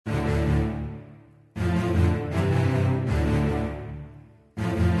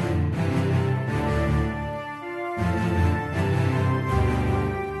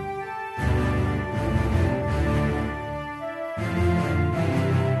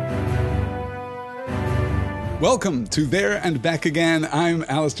Welcome to There and Back Again. I'm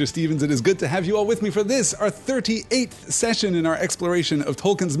Alistair Stevens. It is good to have you all with me for this, our 38th session in our exploration of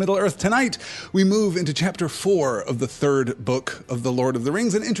Tolkien's Middle-earth. Tonight, we move into Chapter 4 of the third book of The Lord of the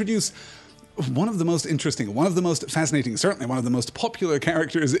Rings and introduce one of the most interesting, one of the most fascinating, certainly one of the most popular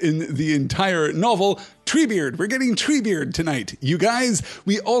characters in the entire novel, Treebeard. We're getting Treebeard tonight, you guys.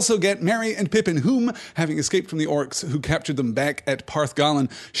 We also get Merry and Pippin, whom, having escaped from the orcs who captured them back at Parthgalen,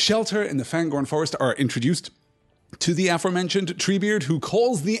 shelter in the Fangorn Forest, are introduced to the aforementioned Treebeard, who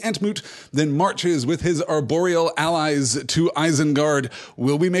calls the Entmoot, then marches with his arboreal allies to Isengard.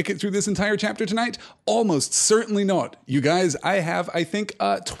 Will we make it through this entire chapter tonight? Almost certainly not. You guys, I have, I think,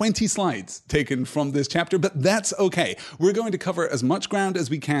 20 slides taken from this chapter, but that's okay. We're going to cover as much ground as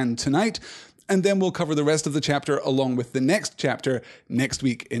we can tonight, and then we'll cover the rest of the chapter along with the next chapter next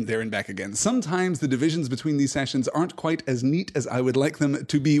week in There and Back Again. Sometimes the divisions between these sessions aren't quite as neat as I would like them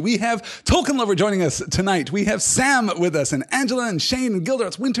to be. We have Tolkien Lover joining us tonight. We have Sam with us, and Angela and Shane and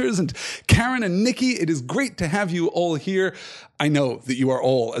Gildarts Winters and Karen and Nikki. It is great to have you all here. I know that you are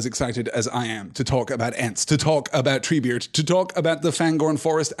all as excited as I am to talk about Ents, to talk about Treebeard, to talk about the Fangorn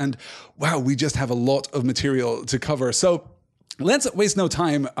Forest, and wow, we just have a lot of material to cover. So let's waste no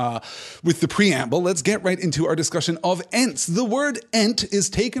time with the preamble. Let's get right into our discussion of Ents. The word Ent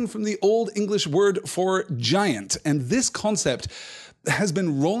is taken from the Old English word for giant, and this concept has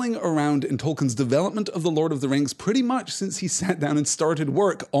been rolling around in Tolkien's development of The Lord of the Rings pretty much since he sat down and started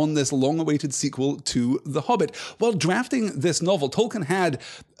work on this long-awaited sequel to The Hobbit. While drafting this novel, Tolkien had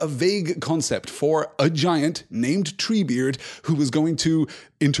a vague concept for a giant named Treebeard who was going to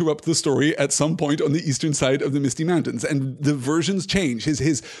interrupt the story at some point on the eastern side of the Misty Mountains. And the versions change.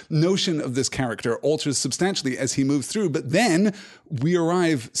 His notion of this character alters substantially as he moves through. But then we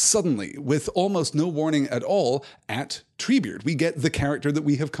arrive suddenly, with almost no warning at all, at Treebeard. We get the character that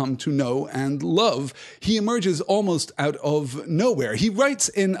we have come to know and love. He emerges almost out of nowhere. He writes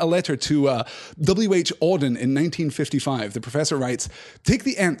in a letter to W.H. Auden in 1955. The professor writes, "Take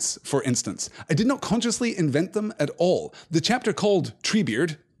the Ents, for instance. I did not consciously invent them at all. The chapter called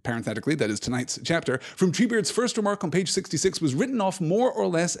Treebeard," parenthetically, that is tonight's chapter, "from Treebeard's first remark on page 66 was written off more or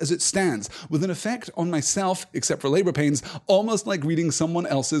less as it stands, with an effect on myself, except for labor pains, almost like reading someone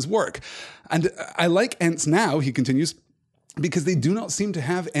else's work. And I like Ents now," he continues, "because they do not seem to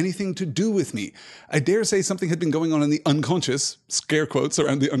have anything to do with me. I dare say something had been going on in the unconscious," scare quotes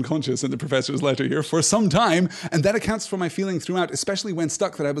around the unconscious in the professor's letter here, "for some time, and that accounts for my feeling throughout, especially when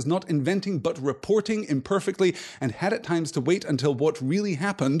stuck, that I was not inventing but reporting imperfectly, and had at times to wait until what really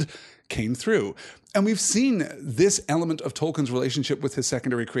happened came through." And we've seen this element of Tolkien's relationship with his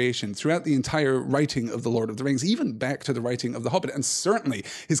secondary creation throughout the entire writing of The Lord of the Rings, even back to the writing of The Hobbit, and certainly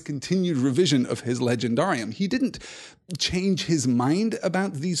his continued revision of his Legendarium. He didn't change his mind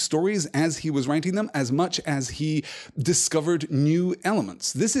about these stories as he was writing them as much as he discovered new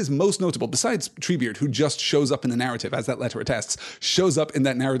elements. This is most notable, besides Treebeard, who just shows up in the narrative, as that letter attests, shows up in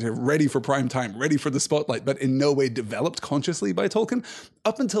that narrative ready for prime time, ready for the spotlight, but in no way developed consciously by Tolkien.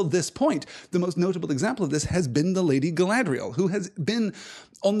 Up until this point, the most notable example of this has been the Lady Galadriel, who has been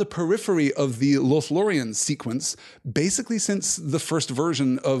on the periphery of the Lothlorien sequence basically since the first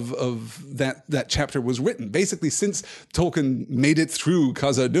version of that chapter was written. Basically, since Tolkien made it through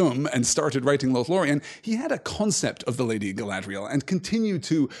Khazad-dûm and started writing Lothlorien, he had a concept of the Lady Galadriel and continued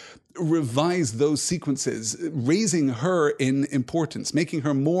to revise those sequences, raising her in importance, making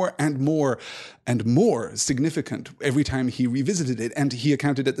her more and more and more significant every time he revisited it. And he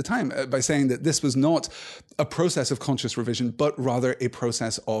accounted at the time by saying that this was not a process of conscious revision, but rather a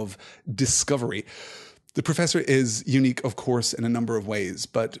process of discovery. The professor is unique, of course, in a number of ways,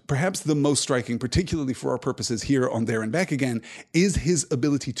 but perhaps the most striking, particularly for our purposes here on There and Back Again, is his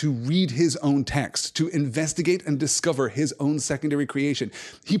ability to read his own text, to investigate and discover his own secondary creation.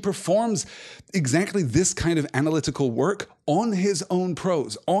 He performs exactly this kind of analytical work on his own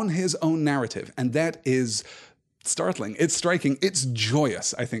prose, on his own narrative, and that is startling. It's striking. It's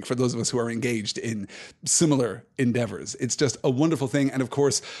joyous, I think, for those of us who are engaged in similar endeavors. It's just a wonderful thing. And of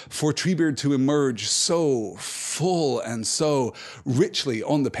course, for Treebeard to emerge so full and so richly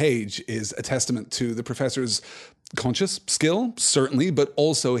on the page is a testament to the professor's conscious skill, certainly, but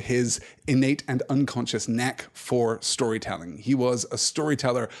also his innate and unconscious knack for storytelling. He was a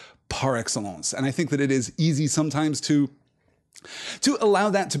storyteller par excellence. And I think that it is easy sometimes to To allow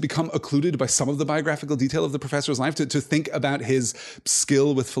that to become occluded by some of the biographical detail of the professor's life, to think about his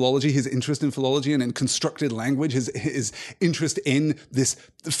skill with philology, his interest in philology and in constructed language, his interest in this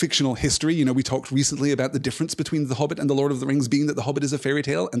fictional history. You know, we talked recently about the difference between The Hobbit and The Lord of the Rings, being that The Hobbit is a fairy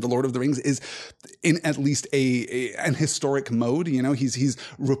tale and The Lord of the Rings is in at least an historic mode. You know, he's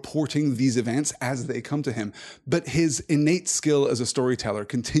reporting these events as they come to him. But his innate skill as a storyteller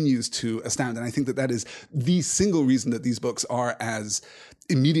continues to astound. And I think that is the single reason that these books are as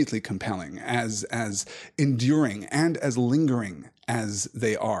immediately compelling, as enduring, and as lingering as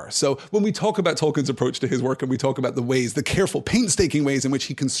they are. So when we talk about Tolkien's approach to his work and we talk about the careful, painstaking ways in which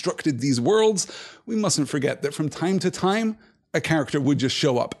he constructed these worlds, we mustn't forget that from time to time, a character would just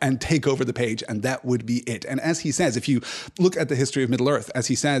show up and take over the page, and that would be it. And as he says, if you look at the history of Middle-earth, as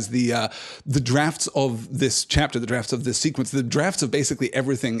he says, the drafts of this chapter, the drafts of this sequence, the drafts of basically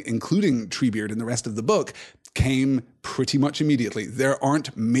everything, including Treebeard and the rest of the book, came pretty much immediately. There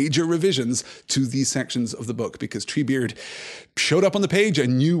aren't major revisions to these sections of the book because Treebeard showed up on the page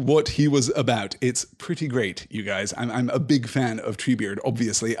and knew what he was about. It's pretty great, you guys. I'm a big fan of Treebeard,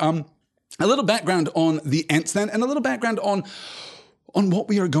 obviously. A little background on the Ents then, and a little background on what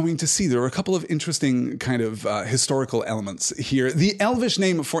we are going to see. There are a couple of interesting kind of historical elements here. The Elvish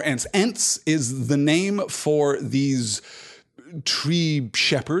name for Ents. Ents is the name for these tree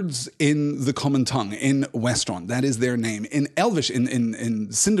shepherds in the common tongue, in Westron. That is their name. In Elvish, in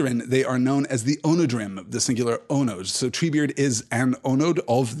Sindarin, they are known as the Onodrim, the singular Onos. So Treebeard is an Onod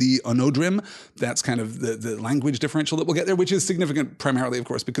of the Onodrim. That's kind of the language differential that we'll get there, which is significant primarily, of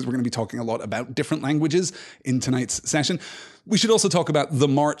course, because we're going to be talking a lot about different languages in tonight's session. We should also talk about the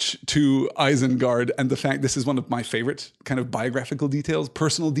march to Isengard and the fact this is one of my favorite kind of biographical details,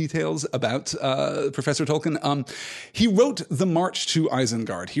 personal details about Professor Tolkien. He wrote the march to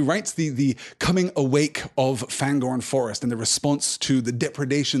Isengard. He writes the coming awake of Fangorn Forest and the response to the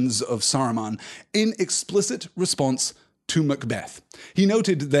depredations of Saruman in explicit response to Macbeth. He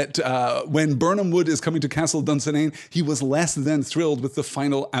noted that when Birnam Wood is coming to Castle Dunsinane, he was less than thrilled with the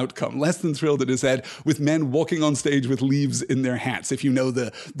final outcome. Less than thrilled, it is said, with men walking on stage with leaves in their hats. If you know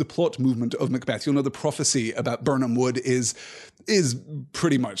the plot movement of Macbeth, you'll know the prophecy about Birnam Wood is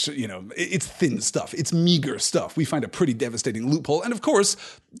pretty much, you know, it's thin stuff. It's meager stuff. We find a pretty devastating loophole. And of course,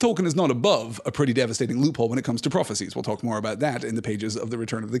 Tolkien is not above a pretty devastating loophole when it comes to prophecies. We'll talk more about that in the pages of The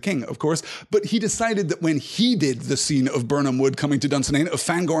Return of the King, of course. But he decided that when he did the scene of Birnam Wood coming to Dunsinane, of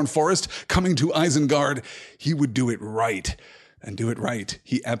Fangorn Forest coming to Isengard, he would do it right. And do it right.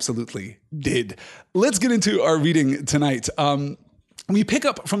 He absolutely did. Let's get into our reading tonight. We pick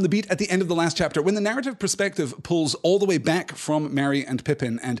up from the beat at the end of the last chapter when the narrative perspective pulls all the way back from Merry and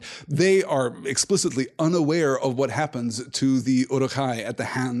Pippin, and they are explicitly unaware of what happens to the Uruk-hai at the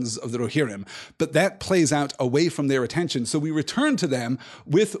hands of the Rohirrim. But that plays out away from their attention, so we return to them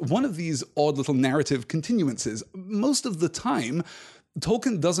with one of these odd little narrative continuances. Most of the time,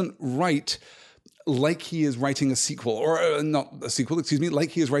 Tolkien doesn't write like he is writing a sequel, or not a sequel, excuse me, like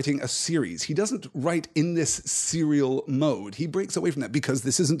he is writing a series. He doesn't write in this serial mode. He breaks away from that because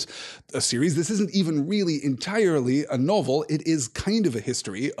this isn't a series. This isn't even really entirely a novel. It is kind of a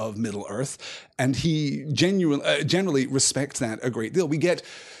history of Middle-earth, and he generally respects that a great deal. We get,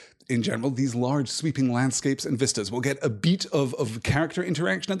 in general, these large sweeping landscapes and vistas. We'll get a beat of character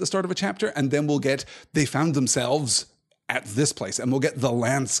interaction at the start of a chapter, and then we'll get, they found themselves at this place, and we'll get the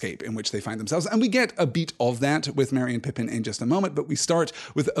landscape in which they find themselves. And we get a beat of that with Merry and Pippin in just a moment, but we start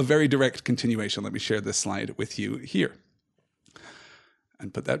with a very direct continuation. Let me share this slide with you here.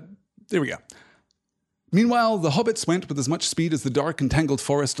 And put that, there we go. Meanwhile, the hobbits went with as much speed as the dark and tangled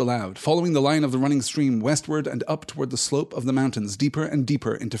forest allowed, following the line of the running stream westward and up toward the slope of the mountains, deeper and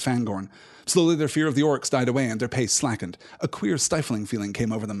deeper into Fangorn. Slowly their fear of the orcs died away and their pace slackened. A queer stifling feeling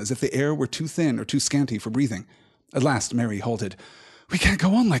came over them, as if the air were too thin or too scanty for breathing. At last, Merry halted. "We can't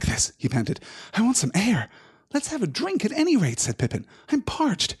go on like this," he panted. "I want some air." "Let's have a drink at any rate," said Pippin. "I'm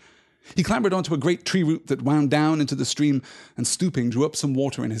parched." He clambered onto a great tree root that wound down into the stream, and stooping, drew up some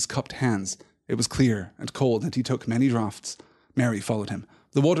water in his cupped hands. It was clear and cold, and he took many draughts. Merry followed him.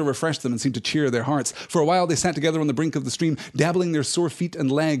 The water refreshed them and seemed to cheer their hearts. For a while they sat together on the brink of the stream, dabbling their sore feet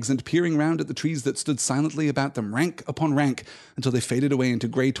and legs, and peering round at the trees that stood silently about them, rank upon rank, until they faded away into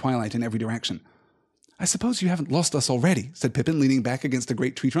grey twilight in every direction. "I suppose you haven't lost us already," said Pippin, leaning back against a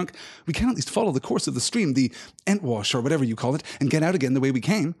great tree trunk. "We can at least follow the course of the stream, the Entwash, or whatever you call it, and get out again the way we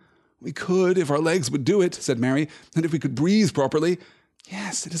came." "We could, if our legs would do it," said Merry, "and if we could breathe properly."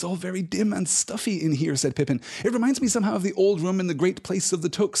 Yes, it is all very dim and stuffy in here, said Pippin. It reminds me somehow of the old room in the great place of the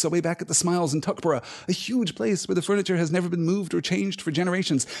Tooks, away back at the Smiles in Tuckborough, a huge place where the furniture has never been moved or changed for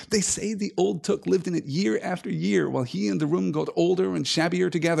generations. They say the old Took lived in it year after year, while he and the room got older and shabbier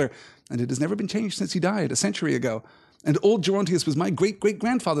together, and it has never been changed since he died a century ago. And old Gerontius was my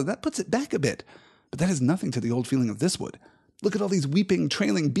great-great-grandfather. That puts it back a bit. But that is nothing to the old feeling of this wood. Look at all these weeping,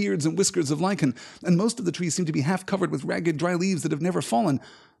 trailing beards and whiskers of lichen, and most of the trees seem to be half covered with ragged, dry leaves that have never fallen.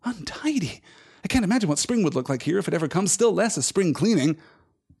 Untidy. I can't imagine what spring would look like here if it ever comes, still less a spring cleaning.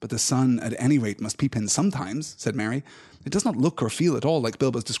 But the sun, at any rate, must peep in sometimes, said Mary. It does not look or feel at all like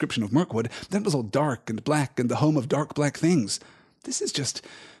Bilbo's description of Mirkwood. That was all dark and black and the home of dark black things. This is just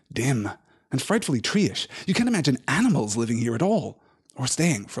dim and frightfully tree-ish. You can't imagine animals living here at all, or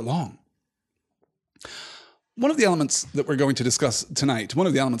staying for long. One of the elements that we're going to discuss tonight, one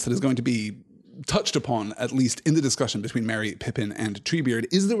of the elements that is going to be touched upon, at least in the discussion between Merry, Pippin, and Treebeard,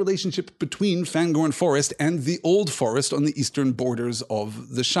 is the relationship between Fangorn Forest and the Old Forest on the eastern borders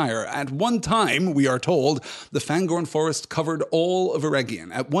of the Shire. At one time, we are told, the Fangorn Forest covered all of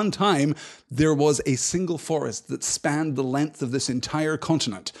Eregion. At one time, there was a single forest that spanned the length of this entire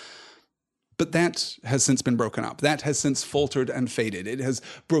continent. But that has since been broken up. That has since faltered and faded. It has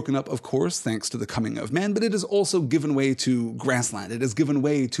broken up, of course, thanks to the coming of man, but it has also given way to grassland. It has given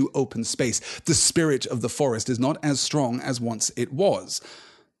way to open space. The spirit of the forest is not as strong as once it was.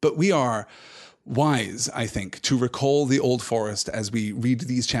 But we are wise, I think, to recall the Old Forest as we read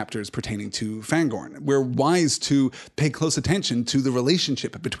these chapters pertaining to Fangorn. We're wise to pay close attention to the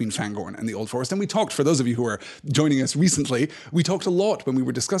relationship between Fangorn and the Old Forest. And we talked, for those of you who are joining us recently, we talked a lot when we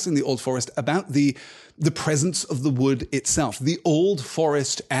were discussing the Old Forest about the presence of the wood itself, the Old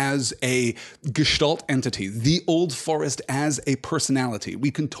Forest as a gestalt entity, the Old Forest as a personality.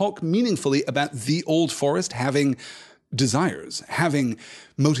 We can talk meaningfully about the Old Forest having desires, having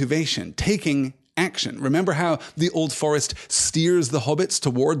motivation, taking action. Remember how the Old Forest steers the hobbits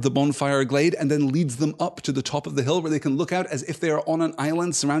toward the bonfire glade and then leads them up to the top of the hill where they can look out as if they are on an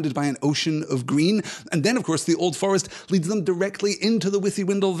island surrounded by an ocean of green. And then, of course, the Old Forest leads them directly into the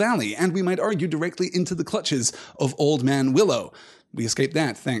Withywindle Valley, and we might argue directly into the clutches of Old Man Willow. We escaped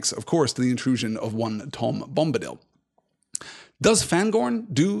that thanks, of course, to the intrusion of one Tom Bombadil. Does Fangorn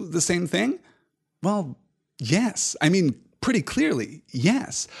do the same thing? Well, yes. I mean, pretty clearly,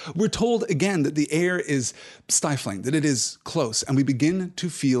 yes. We're told again that the air is stifling, that it is close, and we begin to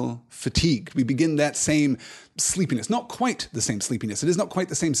feel fatigued. We begin that same sleepiness, not quite the same sleepiness. It is not quite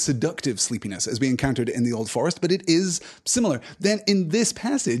the same seductive sleepiness as we encountered in the Old Forest, but it is similar. Then in this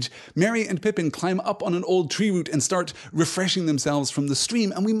passage, Merry and Pippin climb up on an old tree root and start refreshing themselves from the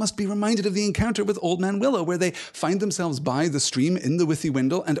stream, and we must be reminded of the encounter with Old Man Willow, where they find themselves by the stream in the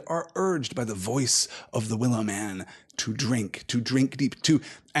Withywindle and are urged by the voice of the Willow Man to drink deep, to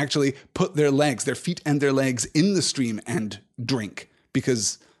actually put their legs, their feet and their legs in the stream and drink,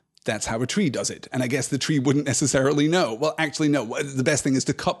 because that's how a tree does it. And I guess the tree wouldn't necessarily know. Well, actually, no. The best thing is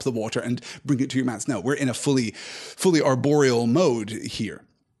to cup the water and bring it to your mouth. No, we're in a fully arboreal mode here.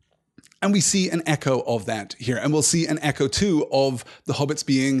 And we see an echo of that here. And we'll see an echo, too, of the hobbits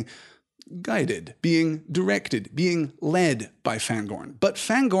being guided, being directed, being led by Fangorn. But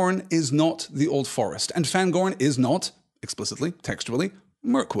Fangorn is not the Old Forest. And Fangorn is not, explicitly, textually,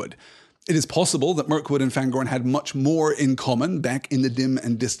 Mirkwood. It is possible that Mirkwood and Fangorn had much more in common back in the dim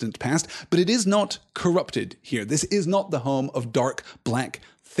and distant past, but it is not corrupted here. This is not the home of dark, black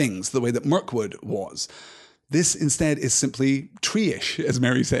things, the way that Mirkwood was. This instead is simply tree-ish, as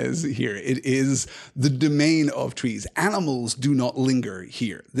Mary says here. It is the domain of trees. Animals do not linger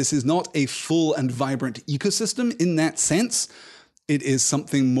here. This is not a full and vibrant ecosystem in that sense. It is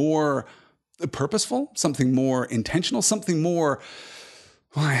something more purposeful, something more intentional, something more,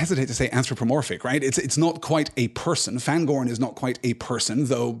 well, I hesitate to say anthropomorphic, right? It's not quite a person. Fangorn is not quite a person,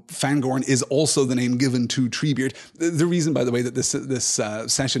 though Fangorn is also the name given to Treebeard. The reason, by the way, that this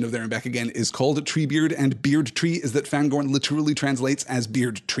session of There and Back Again is called Treebeard and Beardtree is that Fangorn literally translates as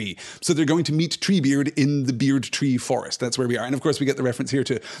Beardtree. So they're going to meet Treebeard in the Beardtree forest. That's where we are. And of course, we get the reference here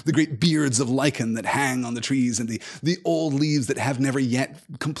to the great beards of lichen that hang on the trees and the old leaves that have never yet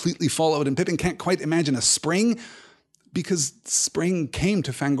completely followed. And Pippin can't quite imagine a spring, because spring came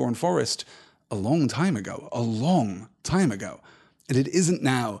to Fangorn Forest a long time ago. And it isn't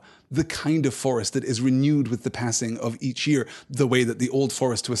now the kind of forest that is renewed with the passing of each year, the way that the old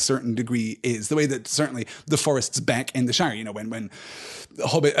forest to a certain degree is, the way that certainly the forests back in the Shire, when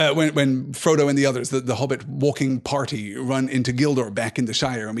Frodo and the others, the Hobbit walking party, run into Gildor back in the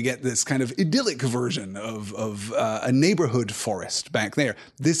Shire, and we get this kind of idyllic version of a neighborhood forest back there.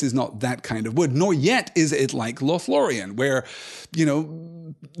 This is not that kind of wood, nor yet is it like Lothlorien, where,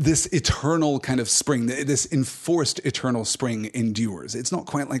 this eternal kind of spring, this enforced eternal spring endures. It's not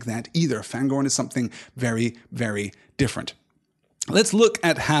quite like that either. Fangorn is something very, very different. Let's look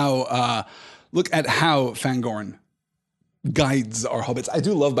at how Fangorn guides our hobbits. I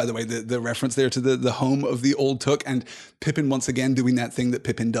do love, by the way, the reference there to the home of the old Took, and Pippin once again doing that thing that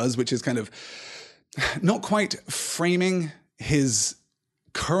Pippin does, which is kind of not quite framing his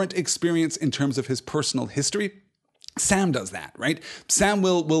current experience in terms of his personal history. Sam does that, right? Sam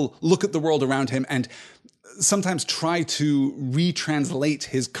will look at the world around him and sometimes try to retranslate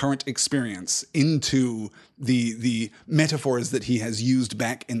his current experience into the metaphors that he has used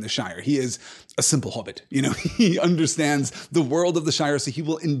back in the Shire. He is a simple hobbit, he understands the world of the Shire, so he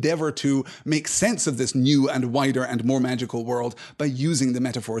will endeavor to make sense of this new and wider and more magical world by using the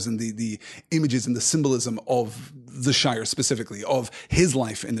metaphors and the images and the symbolism of the Shire specifically, of his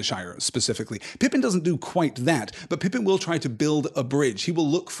life in the Shire specifically. Pippin doesn't do quite that, but Pippin will try to build a bridge. He will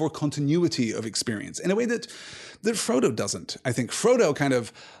look for continuity of experience in a way that Frodo doesn't. I think Frodo, kind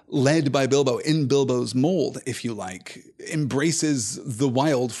of led by Bilbo in Bilbo's mold, if you like, embraces the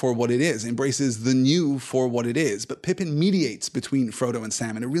wild for what it is, embraces the new for what it is. But Pippin mediates between Frodo and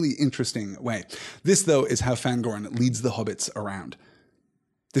Sam in a really interesting way. This, though, is how Fangorn leads the hobbits around.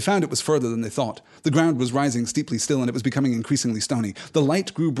 They found it was further than they thought. The ground was rising steeply still, and it was becoming increasingly stony. The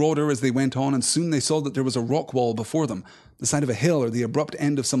light grew broader as they went on, and soon they saw that there was a rock wall before them, the side of a hill or the abrupt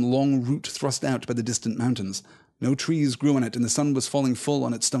end of some long route thrust out by the distant mountains. No trees grew on it, and the sun was falling full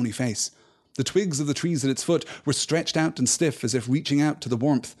on its stony face. The twigs of the trees at its foot were stretched out and stiff, as if reaching out to the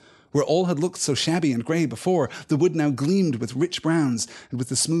warmth. Where all had looked so shabby and grey before, the wood now gleamed with rich browns, and with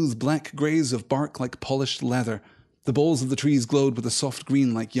the smooth black greys of bark like polished leather. The boles of the trees glowed with a soft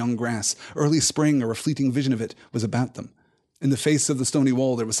green like young grass. Early spring, or a fleeting vision of it, was about them. In the face of the stony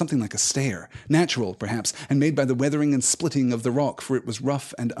wall there was something like a stair, natural, perhaps, and made by the weathering and splitting of the rock, for it was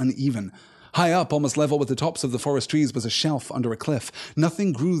rough and uneven. High up, almost level with the tops of the forest trees, was a shelf under a cliff.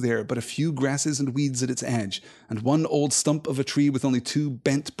 Nothing grew there but a few grasses and weeds at its edge, and one old stump of a tree with only 2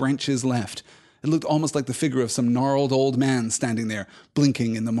 bent branches left. It looked almost like the figure of some gnarled old man standing there,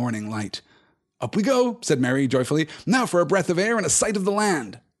 blinking in the morning light. "Up we go," said Merry joyfully. "Now for a breath of air and a sight of the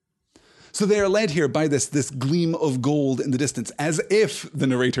land." So they are led here by this gleam of gold in the distance, as if, the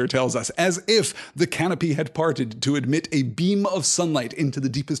narrator tells us, as if the canopy had parted to admit a beam of sunlight into the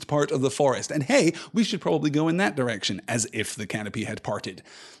deepest part of the forest. And hey, we should probably go in that direction, as if the canopy had parted.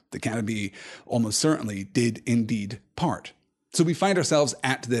 The canopy almost certainly did indeed part. So we find ourselves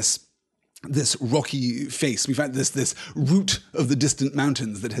at this rocky face. We find this root of the distant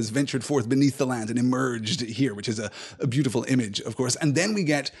mountains that has ventured forth beneath the land and emerged here, which is a beautiful image, of course. And then we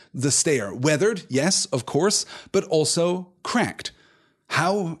get the stair. Weathered, yes, of course, but also cracked.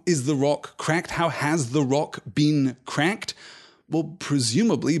 How is the rock cracked? How has the rock been cracked? Well,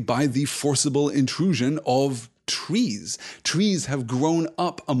 presumably by the forcible intrusion of trees. Trees have grown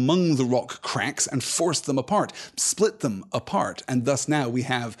up among the rock cracks and forced them apart, split them apart, and thus now we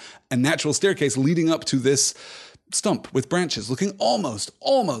have a natural staircase leading up to this stump with branches, looking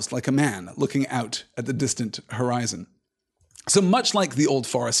almost like a man looking out at the distant horizon. So much like the Old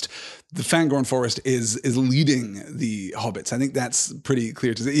Forest, the Fangorn Forest is leading the hobbits. I think that's pretty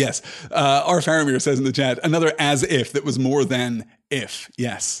clear to see. Yes, R. Faramir says in the chat, another as if that was more than if.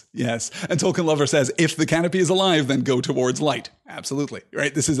 Yes. And Tolkien Lover says, if the canopy is alive, then go towards light. Absolutely,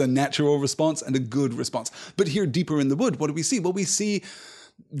 right? This is a natural response and a good response. But here deeper in the wood, what do we see? Well, we see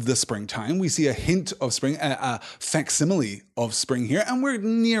the springtime. We see a hint of spring, a facsimile of spring here, and we're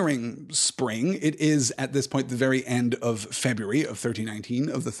nearing spring. It is, at this point, the very end of February of 1319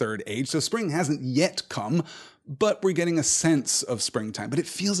 of the Third Age, so spring hasn't yet come, but we're getting a sense of springtime. But it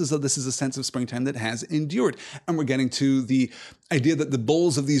feels as though this is a sense of springtime that has endured, and we're getting to the idea that the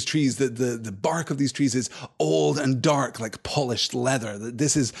boles of these trees, the bark of these trees is old and dark like polished leather, that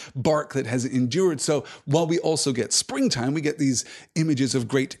this is bark that has endured. So while we also get springtime, we get these images of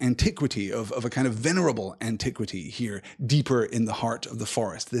great antiquity, of a kind of venerable antiquity here, deeper in the heart of the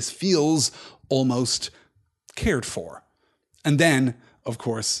forest. This feels almost cared for. And then, of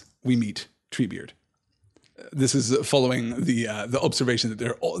course, we meet Treebeard. This is following the observation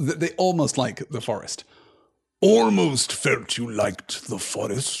that they almost like the forest. Almost felt you liked the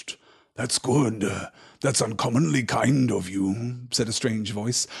forest, That's good. That's uncommonly kind of you, said a strange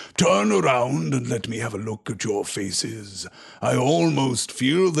voice. Turn around and let me have a look at your faces. I almost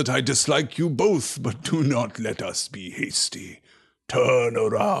feel that I dislike you both, but do not let us be hasty. Turn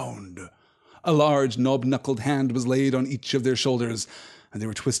around. A large knob-knuckled hand was laid on each of their shoulders, and they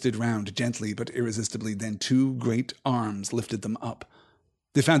were twisted round gently but irresistibly. Then two great arms lifted them up.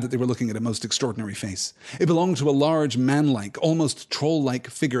 They found that they were looking at a most extraordinary face. It belonged to a large man-like, almost troll-like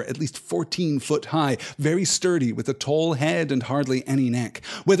figure, at least 14 foot high, very sturdy, with a tall head and hardly any neck.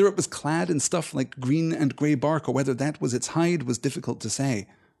 Whether it was clad in stuff like green and grey bark, or whether that was its hide, was difficult to say.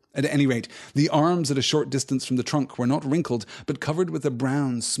 At any rate, the arms at a short distance from the trunk were not wrinkled, but covered with a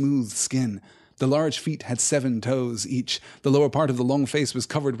brown, smooth skin. The large feet had 7 toes each. The lower part of the long face was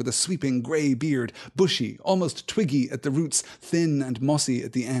covered with a sweeping grey beard, bushy, almost twiggy at the roots, thin and mossy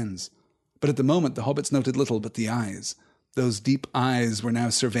at the ends. But at the moment the hobbits noted little but the eyes. Those deep eyes were now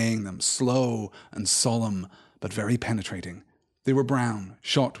surveying them, slow and solemn, but very penetrating. They were brown,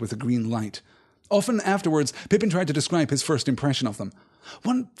 shot with a green light. Often afterwards, Pippin tried to describe his first impression of them.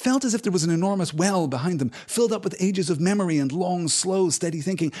 One felt as if there was an enormous well behind them, filled up with ages of memory and long, slow, steady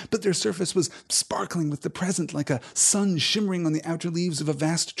thinking, but their surface was sparkling with the present, like a sun shimmering on the outer leaves of a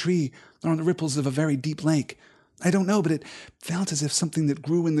vast tree or on the ripples of a very deep lake. I don't know, but it felt as if something that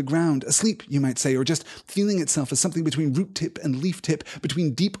grew in the ground, asleep, you might say, or just feeling itself as something between root tip and leaf tip,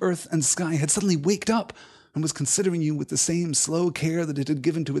 between deep earth and sky, had suddenly waked up and was considering you with the same slow care that it had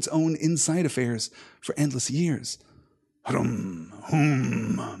given to its own inside affairs for endless years. Hum,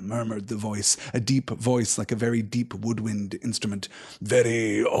 murmured the voice, a deep voice like a very deep woodwind instrument.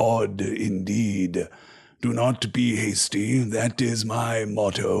 Very odd indeed. Do not be hasty, that is my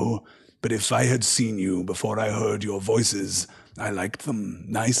motto. But if I had seen you before I heard your voices, I liked them.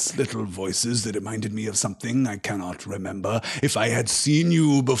 Nice little voices that reminded me of something I cannot remember. If I had seen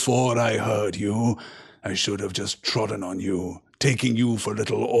you before I heard you, I should have just trodden on you, taking you for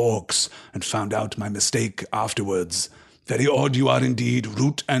little orcs, and found out my mistake afterwards. Very odd you are indeed,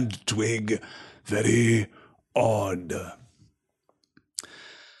 root and twig. Very odd.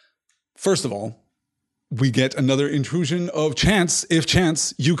 First of all, we get another intrusion of chance, if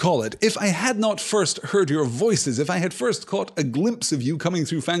chance you call it. If I had not first heard your voices, if I had first caught a glimpse of you coming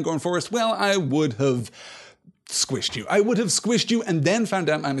through Fangorn Forest, well, I would have squished you. I would have squished you and then found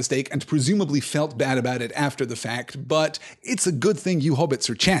out my mistake and presumably felt bad about it after the fact. But it's a good thing you hobbits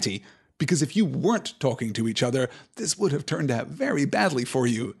are chatty, because if you weren't talking to each other, this would have turned out very badly for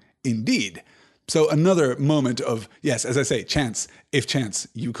you indeed. So another moment of, yes, as I say, chance, if chance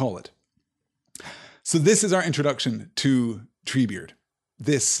you call it. So this is our introduction to Treebeard,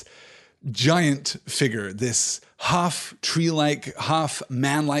 this giant figure, this half tree-like, half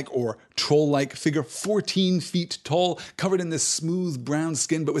man-like or troll-like figure, 14 feet tall, covered in this smooth brown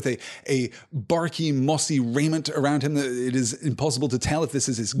skin, but with a barky, mossy raiment around him. It is impossible to tell if this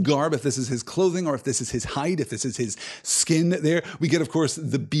is his garb, if this is his clothing, or if this is his hide, if this is his skin there. We get, of course,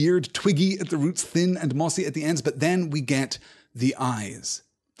 the beard, twiggy at the roots, thin and mossy at the ends, but then we get the eyes.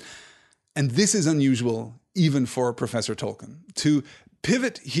 And this is unusual even for Professor Tolkien, to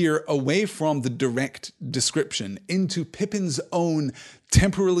pivot here away from the direct description into Pippin's own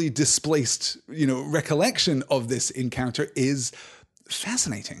temporally displaced, recollection of this encounter is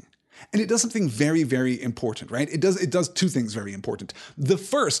fascinating. And it does something very, very important, right? It does two things very important. The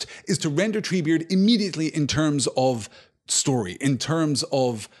first is to render Treebeard immediately in terms of story, in terms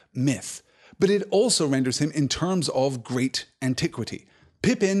of myth. But it also renders him in terms of great antiquity.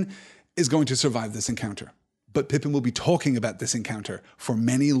 Pippin is going to survive this encounter. But Pippin will be talking about this encounter for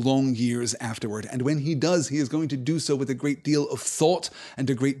many long years afterward. And when he does, he is going to do so with a great deal of thought and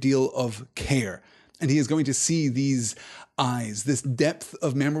a great deal of care. And he is going to see these eyes, this depth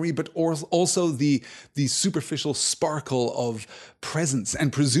of memory, but also the superficial sparkle of presence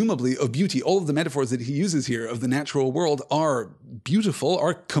and presumably of beauty. All of the metaphors that he uses here of the natural world are beautiful,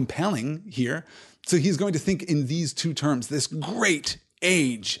 are compelling here. So he's going to think in these two terms, this great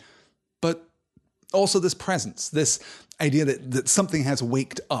age, but also this presence, this idea that something has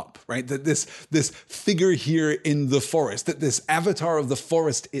waked up, right? That this figure here in the forest, that this avatar of the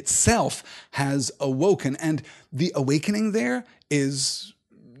forest itself has awoken. And the awakening there is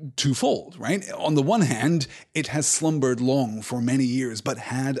twofold, right? On the one hand, it has slumbered long for many years, but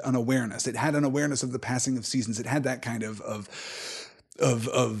had an awareness. It had an awareness of the passing of seasons. It had that kind of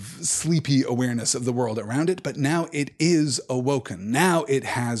sleepy awareness of the world around it, but now it is awoken. Now it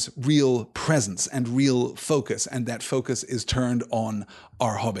has real presence and real focus, and that focus is turned on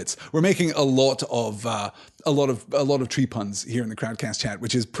our hobbits. We're making a lot of tree puns here in the Crowdcast chat,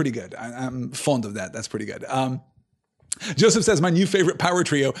 which is pretty good. I'm fond of that. That's pretty good. Joseph says, my new favorite power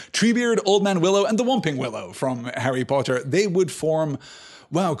trio, Treebeard, Old Man Willow, and the Whomping Willow from Harry Potter. They would form,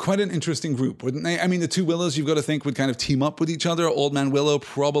 wow, quite an interesting group, wouldn't they? I mean, the two Willows, you've got to think, would kind of team up with each other. Old Man Willow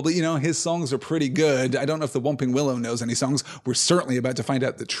probably, his songs are pretty good. I don't know if the Whomping Willow knows any songs. We're certainly about to find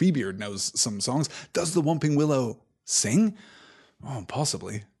out that Treebeard knows some songs. Does the Whomping Willow sing? Oh,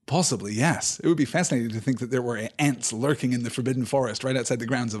 possibly. Possibly, yes. It would be fascinating to think that there were ants lurking in the Forbidden Forest right outside the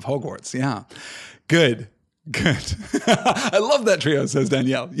grounds of Hogwarts. Yeah. Good. I love that trio, says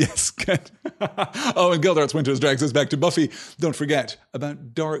Danielle. Yes, good. Oh, and Gildart's Winters drags us back to Buffy. Don't forget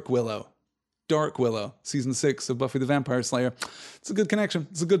about Dark Willow. Dark Willow, season 6 of Buffy the Vampire Slayer. It's a good connection.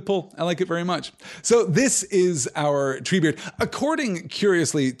 It's a good pull. I like it very much. So this is our Treebeard. According,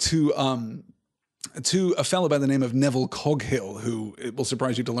 curiously, to a fellow by the name of Neville Coghill, who, it will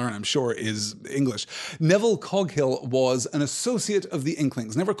surprise you to learn, I'm sure, is English. Neville Coghill was an associate of the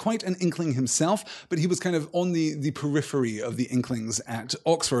Inklings, never quite an Inkling himself, but he was kind of on the periphery of the Inklings at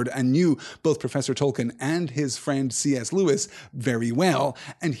Oxford and knew both Professor Tolkien and his friend C.S. Lewis very well.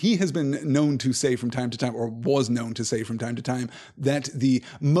 And he has been known to say from time to time, or was known to say from time to time, that the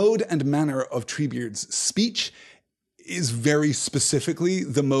mode and manner of Treebeard's speech is very specifically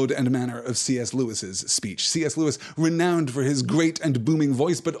the mode and manner of C.S. Lewis's speech. C.S. Lewis, renowned for his great and booming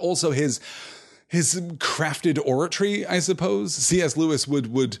voice, but also his crafted oratory, I suppose. C.S. Lewis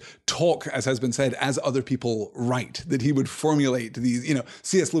would talk, as has been said, as other people write, that he would formulate these,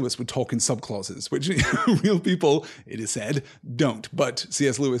 C.S. Lewis would talk in subclauses, which real people, it is said, don't, but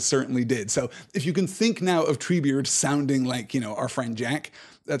C.S. Lewis certainly did. So if you can think now of Treebeard sounding like, our friend Jack,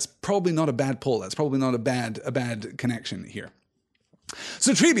 that's probably not a bad pull. That's probably not a bad connection here.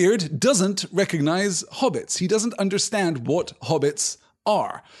 So Treebeard doesn't recognize hobbits. He doesn't understand what hobbits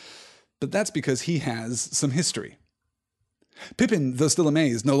are. But that's because he has some history. Pippin, though still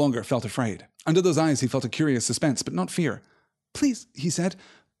amazed, no longer felt afraid. Under those eyes he felt a curious suspense, but not fear. Please, he said,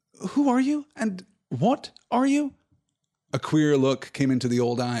 who are you? And what are you? A queer look came into the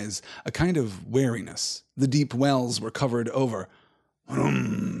old eyes, a kind of wariness. The deep wells were covered over.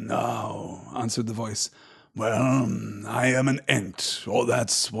 Now, answered the voice. Well, I am an Ent, or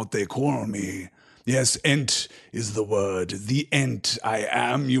that's what they call me. Yes, Ent is the word. The Ent I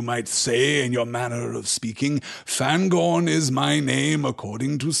am, you might say, in your manner of speaking. Fangorn is my name,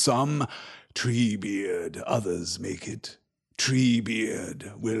 according to some. Treebeard, others make it.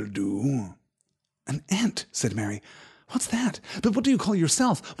 Treebeard will do. An Ent, said Mary. What's that? But what do you call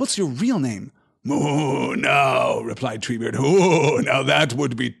yourself? What's your real name? Oh, now, replied Treebeard. Oh, now that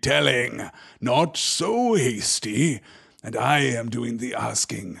would be telling. Not so hasty. And I am doing the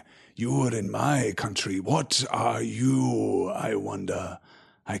asking. You are in my country. What are you, I wonder?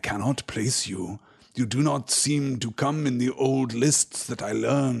 I cannot place you. You do not seem to come in the old lists that I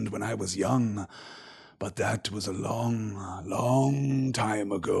learned when I was young. But that was a long, long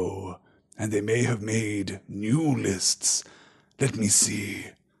time ago, and they may have made new lists. Let me see.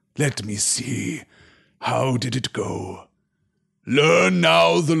 How did it go? Learn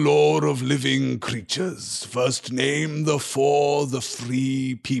now the lore of living creatures. First name the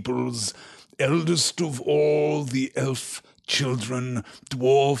free peoples. Eldest of all the elf children.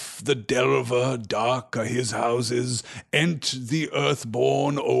 Dwarf the delver, dark are his houses. Ent the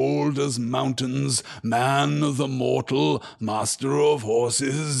earthborn, old as mountains. Man the mortal, master of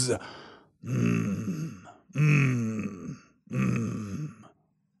horses.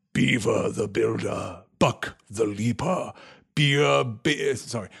 Beaver the builder, Buck the leaper, Bear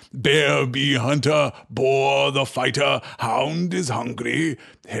be hunter, Boar the fighter, Hound is hungry,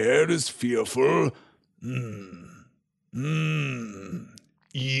 Hare is fearful,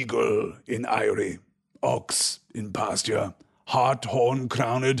 Eagle in eyrie, Ox in pasture, Hart horn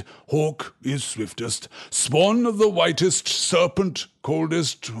crowned, Hawk is swiftest, Swan of the whitest, Serpent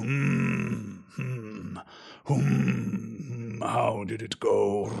coldest, how did it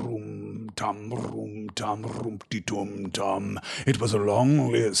go? Rum-tum, rum-tum, It was a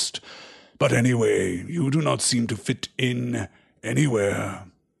long list. But anyway, you do not seem to fit in anywhere.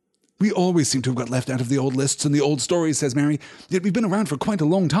 We always seem to have got left out of the old lists and the old stories, says Mary. Yet we've been around for quite a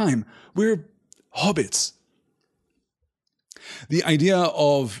long time. We're hobbits. The idea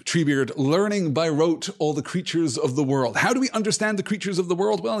of Treebeard learning by rote all the creatures of the world. How do we understand the creatures of the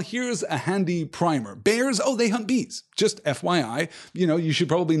world? Well, here's a handy primer. Bears, they hunt bees. Just FYI. You should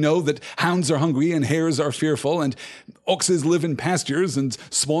probably know that hounds are hungry and hares are fearful and oxes live in pastures and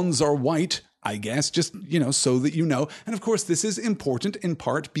swans are white, I guess, just, so that you know. And of course, this is important in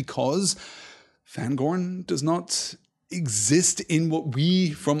part because Fangorn does not exist in what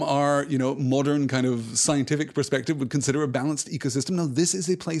we, from our, modern kind of scientific perspective, would consider a balanced ecosystem. No, this is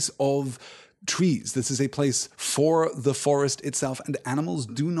a place of trees. This is a place for the forest itself, and animals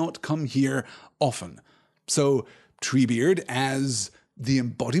do not come here often. So Treebeard, as the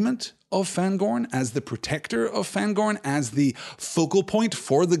embodiment of Fangorn, as the protector of Fangorn, as the focal point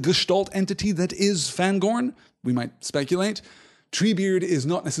for the Gestalt entity that is Fangorn, we might speculate, Treebeard is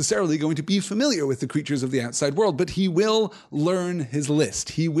not necessarily going to be familiar with the creatures of the outside world, but he will learn his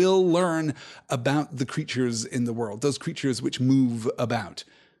list. He will learn about the creatures in the world, those creatures which move about.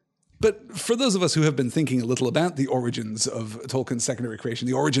 But for those of us who have been thinking a little about the origins of Tolkien's secondary creation,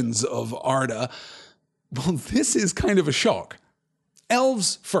 the origins of Arda, well, this is kind of a shock.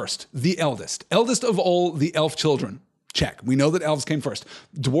 Elves first, the eldest of all the elf children. Check. We know that elves came first.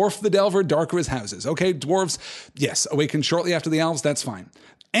 Dwarf the Delver, darker his houses. Okay, dwarves, yes, awakened shortly after the elves, that's fine.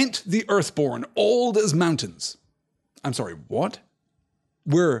 Ent the Earthborn, old as mountains. I'm sorry, what?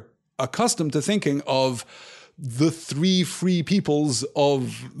 We're accustomed to thinking of the three free peoples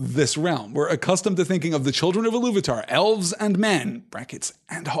of this realm. We're accustomed to thinking of the children of Iluvatar, elves and men, brackets,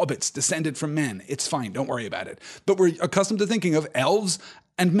 and hobbits, descended from men. It's fine, don't worry about it. But we're accustomed to thinking of elves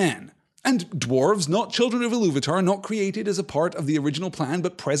and men. And dwarves, not children of Iluvatar, not created as a part of the original plan,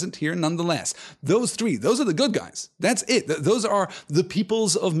 but present here nonetheless. Those three, those are the good guys. That's it. Those are the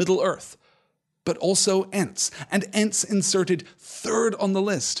peoples of Middle-earth. But also Ents. And Ents inserted third on the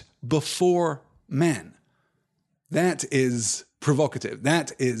list before men. That is provocative.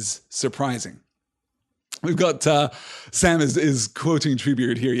 That is surprising. We've got, Sam is quoting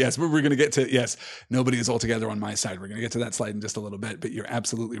Treebeard here. Yes, we're going to get to, yes, nobody is altogether on my side. We're going to get to that slide in just a little bit, but you're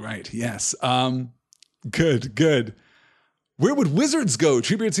absolutely right. Yes. Good. Where would wizards go?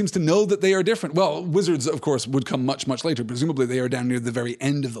 Treebeard seems to know that they are different. Well, wizards, of course, would come much, much later. Presumably they are down near the very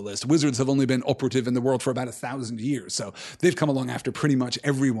end of the list. Wizards have only been operative in the world for about 1,000 years. So they've come along after pretty much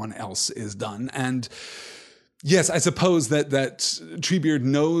everyone else is done. And yes, I suppose that Treebeard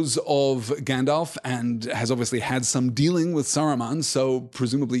knows of Gandalf and has obviously had some dealing with Saruman, so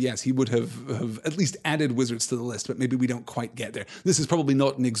presumably, yes, he would have at least added wizards to the list, but maybe we don't quite get there. This is probably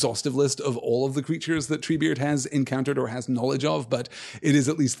not an exhaustive list of all of the creatures that Treebeard has encountered or has knowledge of, but it is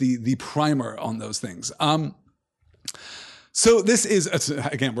at least the primer on those things. So this is,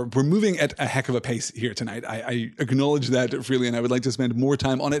 again, we're moving at a heck of a pace here tonight. I acknowledge that freely, and I would like to spend more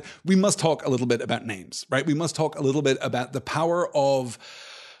time on it. We must talk a little bit about names, right? We must talk a little bit about the power of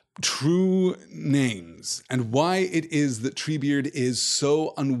true names and why it is that Treebeard is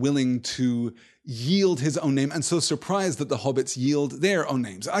so unwilling to yield his own name and so surprised that the hobbits yield their own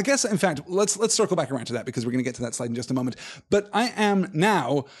names. I guess, in fact, let's circle back around to that because we're going to get to that slide in just a moment. But I am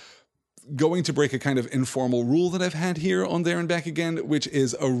now going to break a kind of informal rule that I've had here on There and Back Again, which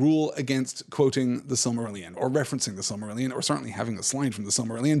is a rule against quoting the Silmarillion or referencing the Silmarillion or certainly having a slide from the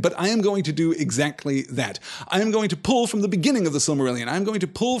Silmarillion, but I am going to do exactly that. I am going to pull from the beginning of the Silmarillion. I'm going to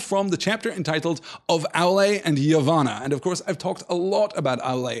pull from the chapter entitled Of Aule and Yavanna. And of course, I've talked a lot about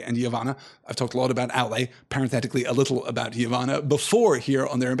Aule and Yavanna. I've talked a lot about Aule, parenthetically a little about Yavanna before here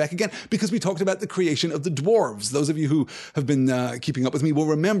on There and Back Again, because we talked about the creation of the dwarves. Those of you who have been keeping up with me will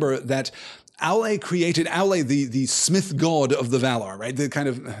remember that Aule created Aule, the smith god of the Valar, right? The kind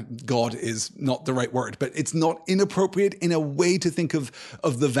of god is not the right word, but it's not inappropriate in a way to think of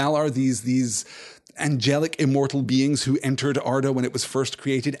the Valar, these angelic immortal beings who entered Arda when it was first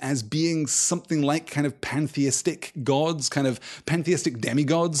created as being something like kind of pantheistic gods, kind of pantheistic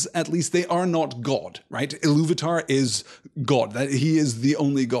demigods. At least they are not God, right? Iluvatar is God. That he is the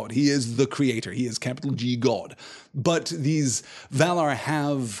only God. He is the creator. He is capital G God. But these Valar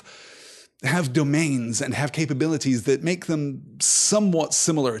have domains and have capabilities that make them somewhat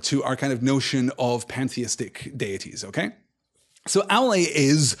similar to our kind of notion of pantheistic deities, okay? So Aule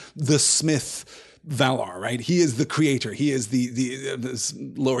is the smith Valar, right? He is the creator. He is the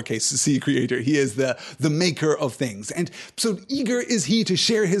lowercase c creator. He is the maker of things. And so eager is he to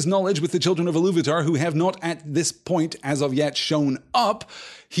share his knowledge with the children of Iluvatar who have not at this point as of yet shown up.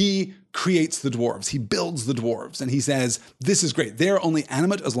 He creates the dwarves. He builds the dwarves. And he says, this is great. They're only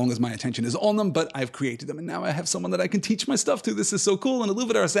animate as long as my attention is on them, but I've created them. And now I have someone that I can teach my stuff to. This is so cool. And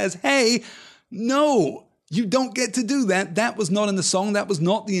Iluvatar says, hey, no, you don't get to do that. That was not in the song. That was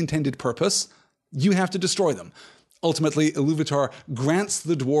not the intended purpose. You have to destroy them. Ultimately, Iluvatar grants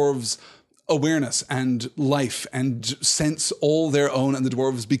the dwarves awareness and life and sense all their own, and the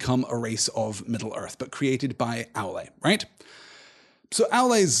dwarves become a race of Middle-earth, but created by Aule, right? So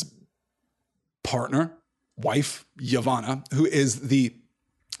Aule's partner, wife, Yavanna, who is the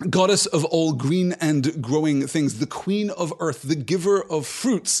goddess of all green and growing things, the queen of earth, the giver of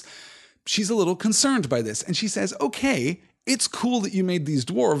fruits, she's a little concerned by this. And she says, okay, it's cool that you made these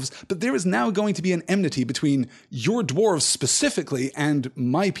dwarves, but there is now going to be an enmity between your dwarves specifically and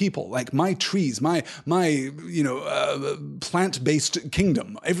my people, like my trees, my plant-based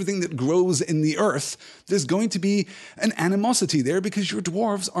kingdom, everything that grows in the earth. There's going to be an animosity there because your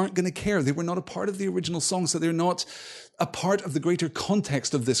dwarves aren't going to care. They were not a part of the original song, so they're not a part of the greater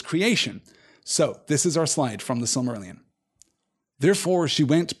context of this creation. So this is our slide from the Silmarillion. Therefore she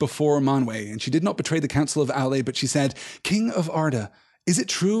went before Manwë, and she did not betray the counsel of Ale, but she said, King of Arda, is it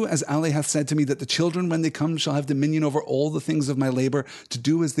true, as Ale hath said to me, that the children, when they come, shall have dominion over all the things of my labor, to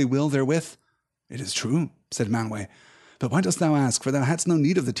do as they will therewith? It is true, said Manwë, but why dost thou ask? For thou hadst no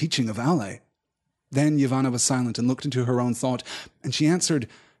need of the teaching of Ale. Then Yavanna was silent and looked into her own thought, and she answered,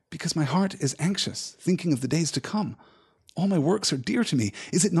 Because my heart is anxious, thinking of the days to come. All my works are dear to me.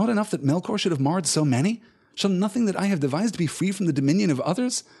 Is it not enough that Melkor should have marred so many? Shall nothing that I have devised be free from the dominion of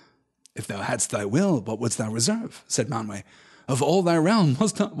others? If thou hadst thy will, what wouldst thou reserve? Said Manwë. Of all thy realm,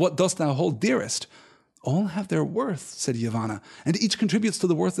 what dost thou hold dearest? All have their worth, said Yavanna, and each contributes to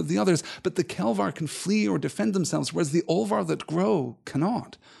the worth of the others, but the Kelvar can flee or defend themselves, whereas the Olvar that grow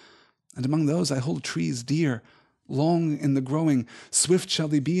cannot. And among those I hold trees dear, long in the growing, swift shall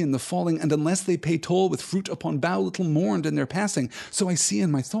they be in the falling, and unless they pay toll with fruit upon bough, little mourned in their passing. So I see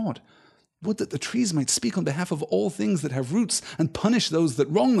in my thought. Would that the trees might speak on behalf of all things that have roots, and punish those that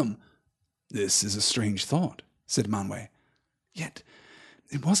wrong them. This is a strange thought, said Manwë. Yet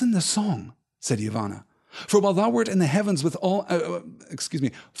it was in the song, said Yavanna. For while thou wert in the heavens with all,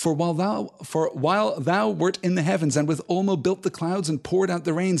 while thou wert in the heavens, and with Olmo built the clouds and poured out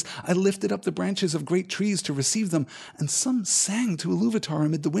the rains, I lifted up the branches of great trees to receive them, and some sang to Iluvatar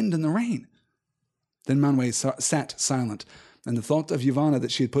amid the wind and the rain. Then Manwë sat silent, and the thought of Yavanna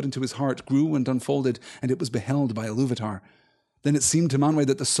that she had put into his heart grew and unfolded, and it was beheld by Iluvatar. Then it seemed to Manwë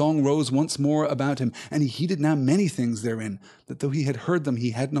that the song rose once more about him, and he heeded now many things therein, that though he had heard them,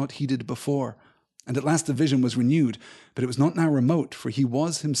 he had not heeded before. And at last the vision was renewed, but it was not now remote, for he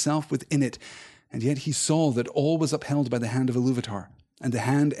was himself within it, and yet he saw that all was upheld by the hand of Iluvatar. And the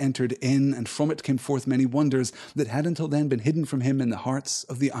hand entered in, and from it came forth many wonders that had until then been hidden from him in the hearts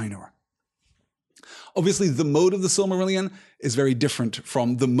of the Ainur. Obviously, the mode of the Silmarillion is very different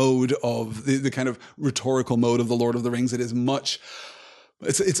from the mode of the kind of rhetorical mode of the Lord of the Rings. It's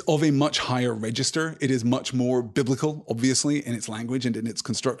of a much higher register. It is much more biblical, obviously, in its language and in its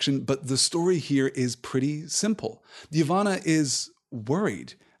construction. But the story here is pretty simple. Yavanna is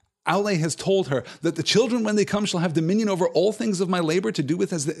worried. Ale has told her that the children, when they come, shall have dominion over all things of my labor to do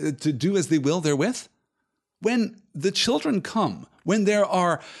as they will therewith. When the children come, when there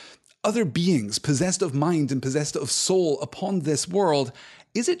are other beings possessed of mind and possessed of soul upon this world,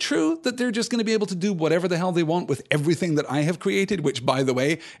 is it true that they're just going to be able to do whatever the hell they want with everything that I have created, which, by the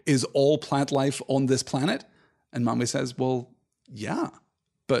way, is all plant life on this planet? And Manwë says, well, yeah,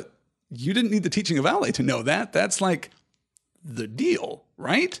 but you didn't need the teaching of Ale to know that. That's like the deal,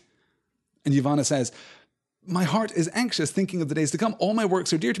 right? And Yavanna says, my heart is anxious, thinking of the days to come. All my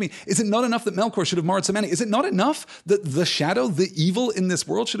works are dear to me. Is it not enough that Melkor should have marred so many? Is it not enough that the shadow, the evil in this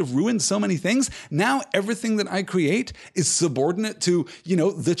world should have ruined so many things? Now everything that I create is subordinate to,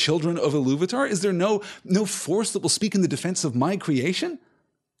 the children of Iluvatar? Is there no force that will speak in the defense of my creation?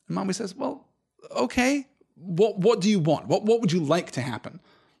 And Manwë says, well, okay, what do you want? What would you like to happen?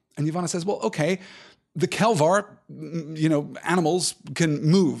 And Yavanna says, well, okay, the Kelvar, animals can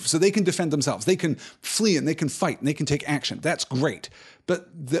move, so they can defend themselves. They can flee and they can fight and they can take action. That's great. But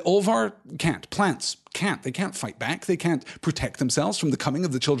the Olvar can't. Plants can't. They can't fight back. They can't protect themselves from the coming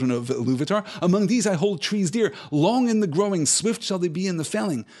of the children of Iluvatar. Among these I hold trees dear. Long in the growing, swift shall they be in the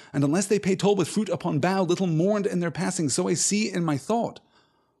felling. And unless they pay toll with fruit upon bough, little mourned in their passing. So I see in my thought.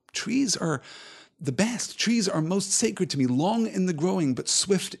 Trees are the best. Trees are most sacred to me. Long in the growing, but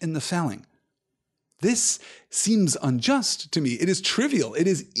swift in the felling. This seems unjust to me. It is trivial. It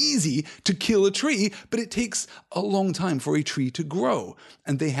is easy to kill a tree, but it takes a long time for a tree to grow.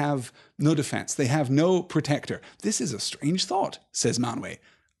 And they have no defense. They have no protector. This is a strange thought, says Manwë.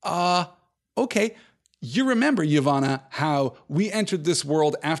 Okay. You remember, Yavanna, how we entered this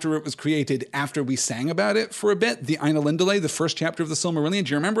world after it was created, after we sang about it for a bit, the Ainulindale, the first chapter of the Silmarillion.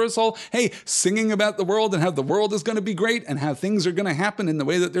 Do you remember us all, singing about the world and how the world is going to be great and how things are going to happen in the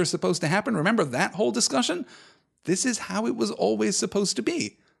way that they're supposed to happen? Remember that whole discussion? This is how it was always supposed to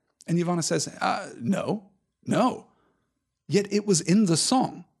be. And Yavanna says, no. Yet it was in the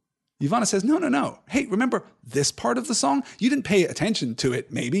song. Yavanna says, no. Hey, remember this part of the song? You didn't pay attention to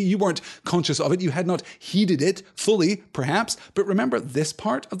it, maybe. You weren't conscious of it. You had not heeded it fully, perhaps. But remember this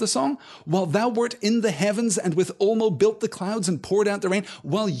part of the song? While thou wert in the heavens and with Olmo built the clouds and poured out the rain,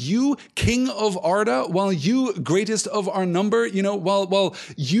 while you, king of Arda, while you, greatest of our number, while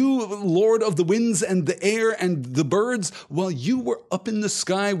you, lord of the winds and the air and the birds, while you were up in the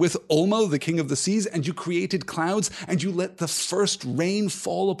sky with Olmo, the king of the seas, and you created clouds and you let the first rain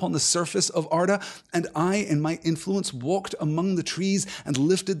fall upon the surface of Arda, and I, in my influence, walked among the trees and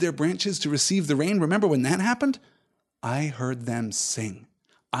lifted their branches to receive the rain. Remember when that happened? I heard them sing.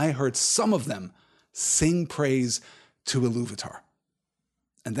 I heard some of them sing praise to Iluvatar.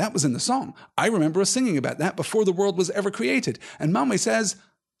 And that was in the song. I remember us singing about that before the world was ever created. And Manwe says,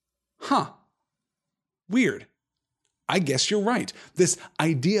 weird. I guess you're right. This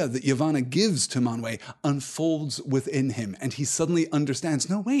idea that Yavanna gives to Manwe unfolds within him, and he suddenly understands,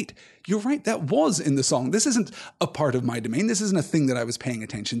 no, wait, you're right, that was in the song. This isn't a part of my domain. This isn't a thing that I was paying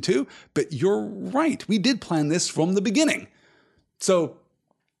attention to, but you're right. We did plan this from the beginning. So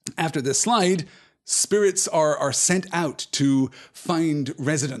after this slide, spirits are sent out to find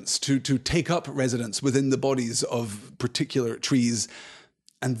residence, to take up residence within the bodies of particular trees.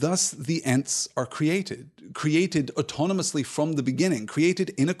 And thus the Ents are created autonomously from the beginning, created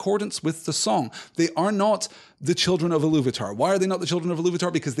in accordance with the song. They are not the children of Iluvatar. Why are they not the children of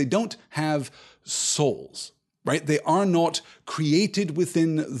Iluvatar? Because they don't have souls, right? They are not created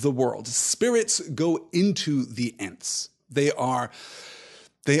within the world. Spirits go into the Ents. They are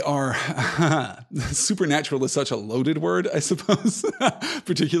supernatural is such a loaded word, I suppose,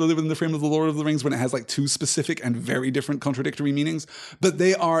 particularly within the frame of the Lord of the Rings when it has like two specific and very different contradictory meanings. But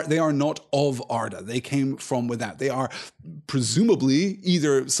they are not of Arda. They came from without. They are presumably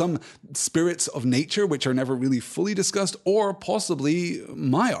either some spirits of nature, which are never really fully discussed, or possibly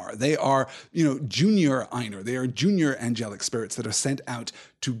Maiar. They are, junior Einar. They are junior angelic spirits that are sent out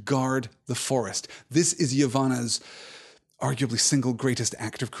to guard the forest. This is Yavanna's arguably single greatest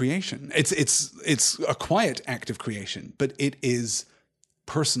act of creation. It's a quiet act of creation, but it is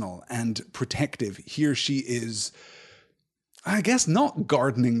personal and protective. Here she is, I guess, not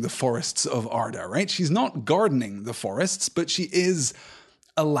gardening the forests of Arda, right? She's not gardening the forests, but she is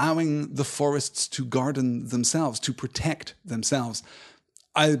allowing the forests to garden themselves, to protect themselves.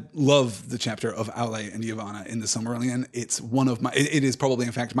 I love the chapter of Aule and Yavanna in the Silmarillion. It is probably,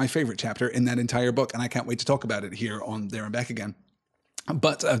 in fact, my favorite chapter in that entire book, and I can't wait to talk about it here on There and Back Again.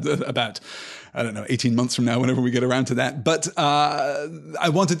 But about, 18 months from now, whenever we get around to that. But I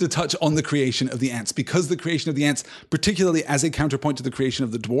wanted to touch on the creation of the Ents, because the creation of the Ents, particularly as a counterpoint to the creation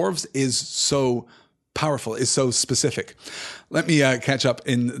of the dwarves, is so powerful, is so specific. Let me catch up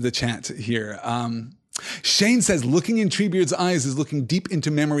in the chat here. Shane says, looking in Treebeard's eyes is looking deep into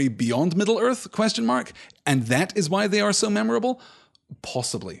memory beyond Middle-earth, ? And that is why they are so memorable?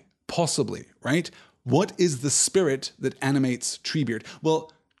 Possibly, right? What is the spirit that animates Treebeard?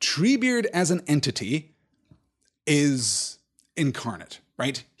 Well, Treebeard as an entity is incarnate,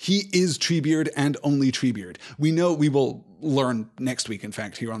 right? He is Treebeard and only Treebeard. We will learn next week, in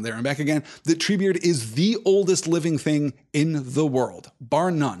fact, here on There and Back Again, that Treebeard is the oldest living thing in the world,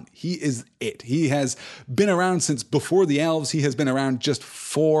 bar none. He is it. He has been around since before the elves. He has been around just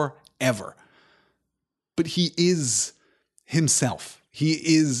forever. But he is himself. He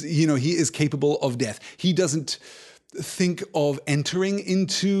is capable of death. He doesn't think of entering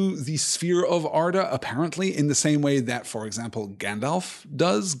into the sphere of Arda, apparently, in the same way that, for example, Gandalf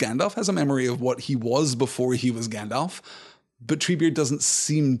does. Gandalf has a memory of what he was before he was Gandalf, but Treebeard doesn't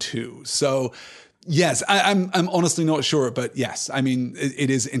seem to. So, yes, I'm honestly not sure, but yes, I mean, it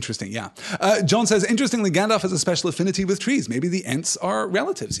is interesting, yeah. John says, interestingly, Gandalf has a special affinity with trees. Maybe the Ents are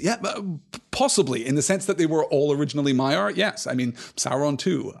relatives. Yeah, possibly, in the sense that they were all originally Maiar. Yes, I mean, Sauron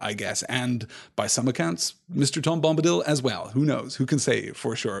too, I guess. And by some accounts, Mr. Tom Bombadil as well. Who knows? Who can say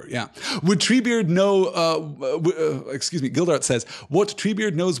for sure? Yeah. Would Treebeard know, Gildart says, what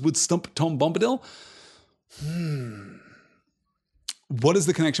Treebeard knows would stump Tom Bombadil? What is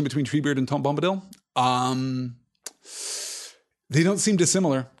the connection between Treebeard and Tom Bombadil? They don't seem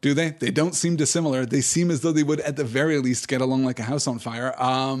dissimilar, do they? They don't seem dissimilar. They seem as though they would, at the very least, get along like a house on fire.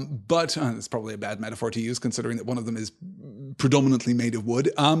 But it's probably a bad metaphor to use, considering that one of them is predominantly made of wood.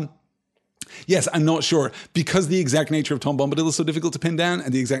 Yes, I'm not sure. Because the exact nature of Tom Bombadil is so difficult to pin down,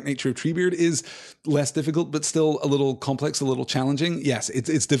 and the exact nature of Treebeard is less difficult, but still a little complex, a little challenging. Yes,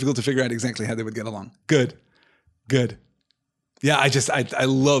 it's difficult to figure out exactly how they would get along. Good. Yeah, I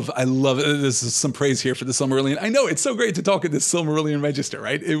love it. This is some praise here for the Silmarillion. I know it's so great to talk in this Silmarillion register,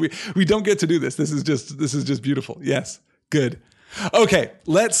 right? We don't get to do this. This is just beautiful. Yes, good. Okay,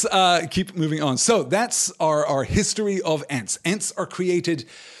 let's keep moving on. So that's our history of Ents. Ents are created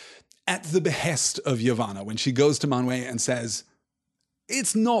at the behest of Yavanna when she goes to Manwë and says,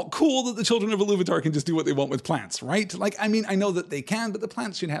 it's not cool that the children of Iluvatar can just do what they want with plants, right? Like, I mean, I know that they can, but the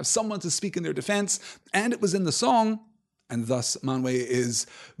plants should have someone to speak in their defense. And it was in the song, and thus Manwë is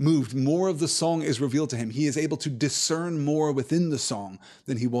moved. More of the song is revealed to him. He is able to discern more within the song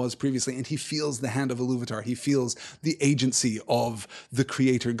than he was previously, and he feels the hand of Iluvatar. He feels the agency of the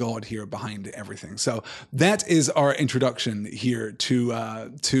creator god here behind everything. So that is our introduction here to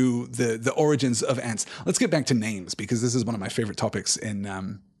the origins of Ents. Let's get back to names, because this is one of my favorite topics in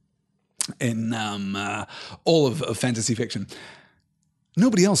all of fantasy fiction.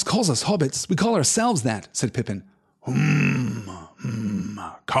 Nobody else calls us hobbits. We call ourselves that, said Pippin.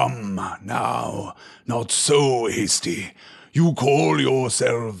 Come now, not so hasty. You call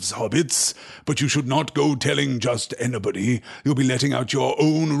yourselves hobbits, but you should not go telling just anybody. You'll be letting out your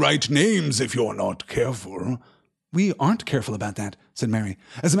own right names if you're not careful. We aren't careful about that, said Mary.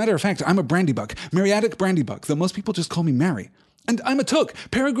 As a matter of fact, I'm a Brandybuck, Meriadic Brandybuck, though most people just call me Mary. And I'm a Took,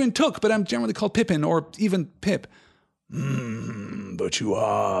 Peregrine Took, but I'm generally called Pippin or even Pip. But you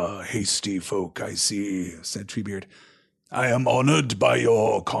are hasty folk, I see, said Treebeard. I am honored by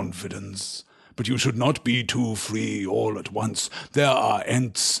your confidence, but you should not be too free all at once. There are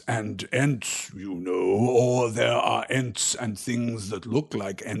Ents and Ents, you know, or there are Ents and things that look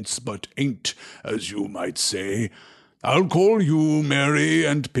like Ents but ain't, as you might say. I'll call you Mary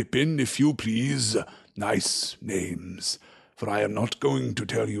and Pippin, if you please. Nice names. For I am not going to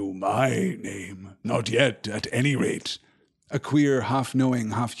tell you my name. Not yet, at any rate. A queer, half-knowing,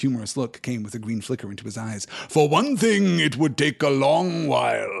 half-humorous look came with a green flicker into his eyes. For one thing, it would take a long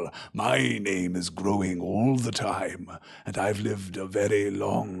while. My name is growing all the time, and I've lived a very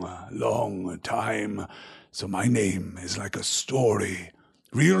long, long time. So my name is like a story.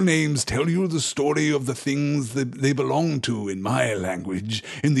 Real names tell you the story of the things that they belong to in my language,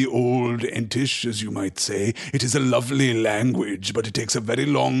 in the old Entish, as you might say. It is a lovely language, but it takes a very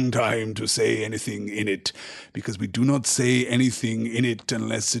long time to say anything in it, because we do not say anything in it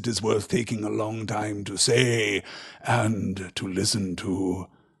unless it is worth taking a long time to say and to listen to.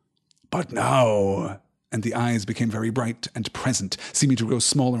 But now... And the eyes became very bright and present, seeming to grow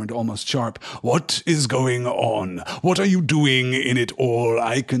smaller and almost sharp. What is going on? What are you doing in it all?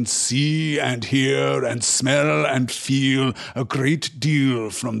 I can see and hear and smell and feel a great deal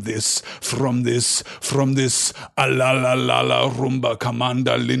from this, alalala rumba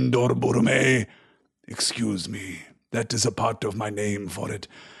kamanda lindor burme. Excuse me, that is a part of my name for it.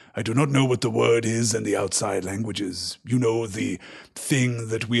 I do not know what the word is in the outside languages. You know, the thing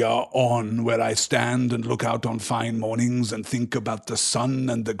that we are on, where I stand and look out on fine mornings and think about the sun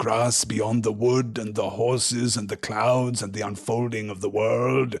and the grass beyond the wood and the horses and the clouds and the unfolding of the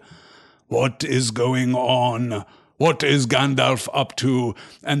world. What is going on? What is Gandalf up to?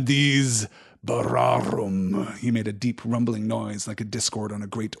 And these... Bararum. He made a deep rumbling noise like a discord on a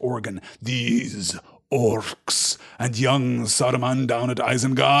great organ. These... orcs and young Saruman down at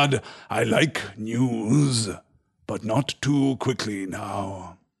Isengard. I like news, but not too quickly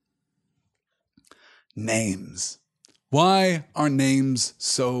now. Names. Why are names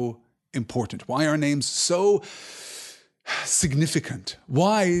so important? Why are names so significant?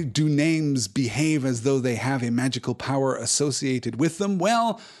 Why do names behave as though they have a magical power associated with them?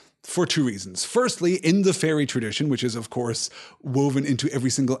 Well, for two reasons. Firstly, in the fairy tradition, which is, of course, woven into every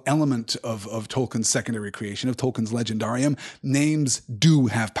single element of Tolkien's secondary creation, of Tolkien's legendarium, names do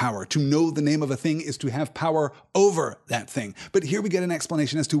have power. To know the name of a thing is to have power over that thing. But here we get an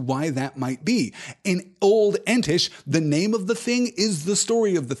explanation as to why that might be. In Old Entish, the name of the thing is the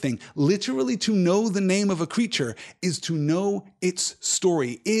story of the thing. Literally, to know the name of a creature is to know its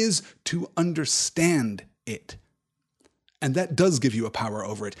story, is to understand it. And that does give you a power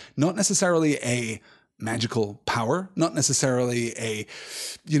over it. Not necessarily a magical power, not necessarily a,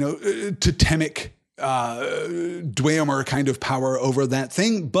 totemic Dweomer kind of power over that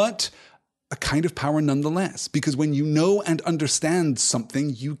thing, but a kind of power nonetheless. Because when you know and understand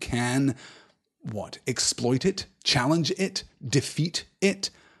something, you can, exploit it, challenge it, defeat it.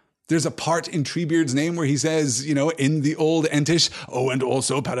 There's a part in Treebeard's name where he says, in the Old Entish, oh, and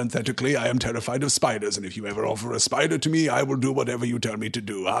also, parenthetically, I am terrified of spiders, and if you ever offer a spider to me, I will do whatever you tell me to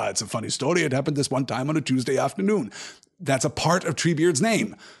do. It's a funny story. It happened this one time on a Tuesday afternoon. That's a part of Treebeard's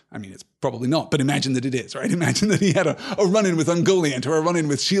name. I mean, it's probably not, but imagine that it is, right? Imagine that he had a run-in with Ungoliant or a run-in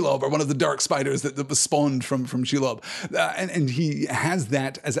with Shelob or one of the dark spiders that was spawned from Shelob. And he has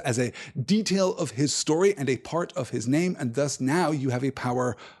that as a detail of his story and a part of his name, and thus now you have a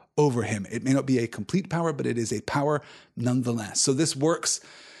power over him. It may not be a complete power, but it is a power nonetheless. So this works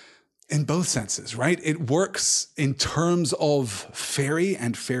in both senses, right? It works in terms of fairy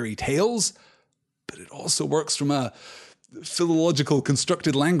and fairy tales, but it also works from a philological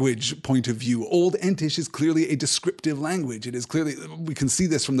constructed language point of view. Old Entish is clearly a descriptive language. It is clearly, we can see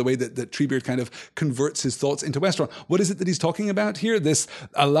this from the way that Treebeard kind of converts his thoughts into Westeron. What is it that he's talking about here? This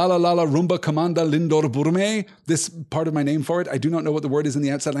alala lala rumba commanda lindor burme, this part of my name for it. I do not know what the word is in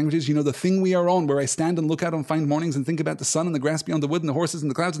the outside languages. You know, the thing we are on, where I stand and look out on fine mornings and think about the sun and the grass beyond the wood and the horses and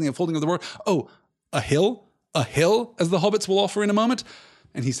the clouds and the unfolding of the world. Oh, a hill? A hill, as the hobbits will offer in a moment?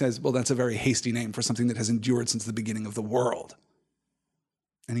 And he says, well, that's a very hasty name for something that has endured since the beginning of the world.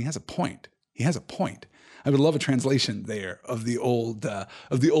 And he has a point. He has a point. I would love a translation there of the old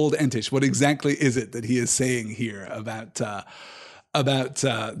Entish. What exactly is it that he is saying here about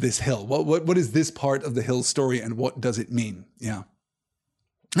this hill? What is this part of the hill story, and what does it mean? Yeah.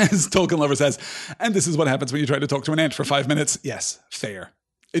 As Tolkien Lover says, and this is what happens when you try to talk to an ant for 5 minutes. Yes, fair.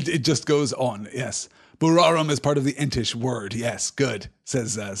 It just goes on. Yes. Burarum is part of the Entish word. Yes, good,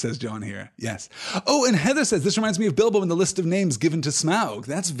 says John here. Yes. Oh, and Heather says, this reminds me of Bilbo in the list of names given to Smaug.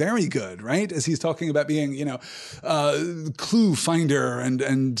 That's very good, right? As he's talking about being, clue finder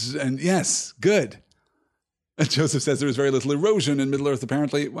and yes, good. And Joseph says there is very little erosion in Middle-earth,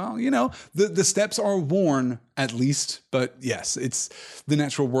 apparently. Well, the steps are worn, at least. But yes, it's the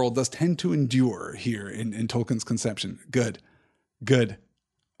natural world does tend to endure here in Tolkien's conception. Good.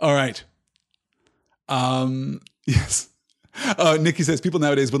 All right. Yes. Nikki says, people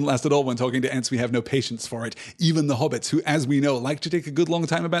nowadays wouldn't last at all when talking to ants. We have no patience for it. Even the hobbits, who, as we know, like to take a good long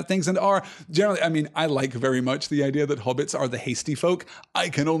time about things and are generally, I like very much the idea that hobbits are the hasty folk. I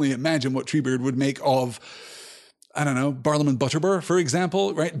can only imagine what Treebeard would make of, I don't know, Barlam and Butterbur, for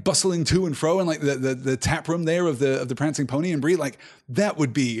example, right? Bustling to and fro, and like the tap room there of the Prancing Pony and Bree, like that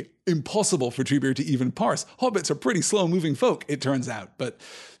would be impossible for Treebeard to even parse. Hobbits are pretty slow moving folk, it turns out, but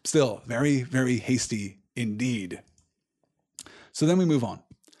still very, very hasty indeed. So then we move on.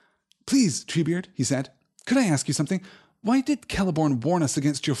 Please, Treebeard, he said, could I ask you something? Why did Celeborn warn us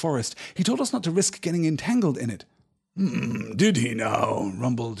against your forest? He told us not to risk getting entangled in it. Did he now?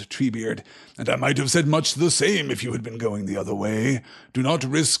 Rumbled Treebeard. And I might have said much the same if you had been going the other way. Do not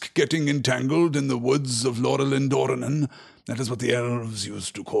risk getting entangled in the woods of Lorelin. That is what the elves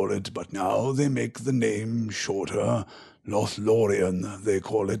used to call it, but now they make the name shorter. Lothlorien, they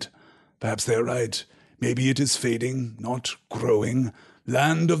call it. Perhaps they're right. Maybe it is fading, not growing.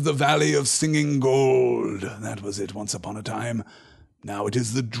 Land of the Valley of Singing Gold. That was it once upon a time. Now it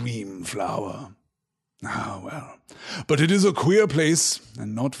is the Dream Flower. Ah, well. But it is a queer place,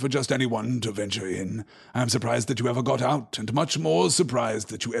 and not for just anyone to venture in. I am surprised that you ever got out, and much more surprised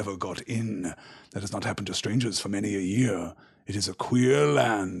that you ever got in. That has not happened to strangers for many a year. It is a queer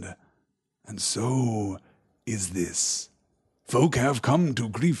land. And so is this. Folk have come to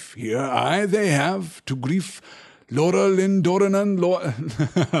grief here. Aye, they have, to grief. Laura Lindoranan,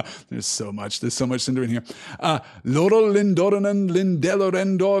 there's so much cinder in here. Laura Lindoranan,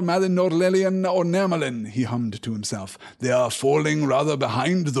 Lindelorendor, Malinorlelian, or Namalin, he hummed to himself. They are falling rather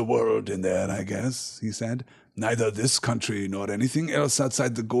behind the world in there, I guess, he said. Neither this country nor anything else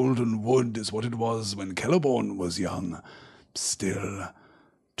outside the Golden Wood is what it was when Celeborn was young. Still,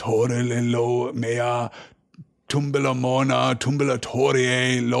 Torelelo mea Tumbela Mona, Tumbela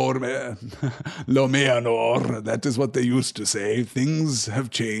Torie, Lomeanor. That is what they used to say. Things have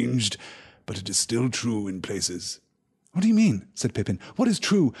changed, but it is still true in places. What do you mean? Said Pippin. What is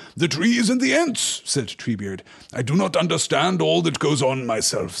true? The trees and the ants, said Treebeard. I do not understand all that goes on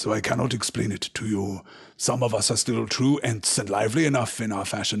myself, so I cannot explain it to you. Some of us are still true ants and lively enough in our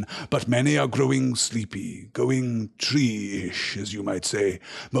fashion, but many are growing sleepy, going tree-ish, as you might say.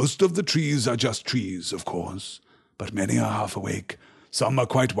 Most of the trees are just trees, of course, but many are half awake. Some are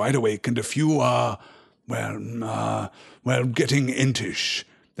quite wide awake, and a few are, getting entish.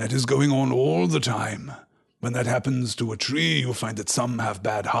 That is going on all the time. When that happens to a tree, you find that some have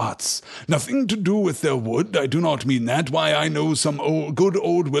bad hearts. Nothing to do with their wood, I do not mean that. Why, I know some good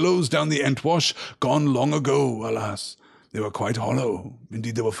old willows down the Entwash, gone long ago, alas. They were quite hollow.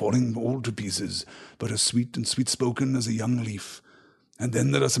 Indeed, they were falling all to pieces, but as sweet and sweet-spoken as a young leaf. And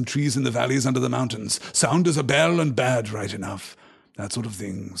then there are some trees in the valleys under the mountains, sound as a bell and bad right enough. That sort of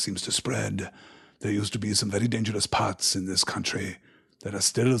thing seems to spread. There used to be some very dangerous parts in this country. There are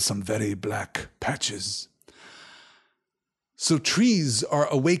still some very black patches. So trees are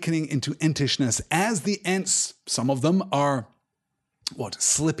awakening into entishness as the ants, some of them are,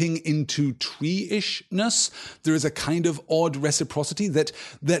 slipping into tree-ishness. There is a kind of odd reciprocity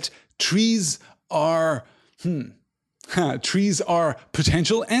that trees are, Trees are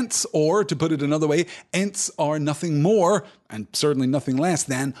potential Ents, or to put it another way, Ents are nothing more, and certainly nothing less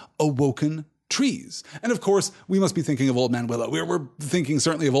than, awoken trees. And of course, we must be thinking of Old Man Willow. We're thinking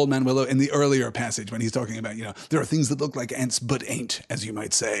certainly of Old Man Willow in the earlier passage when he's talking about, there are things that look like Ents but ain't, as you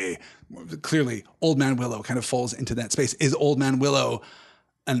might say. Clearly, Old Man Willow kind of falls into that space. Is Old Man Willow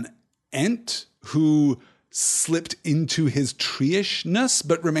an Ent who slipped into his tree-ishness,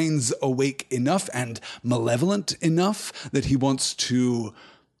 but remains awake enough and malevolent enough that he wants to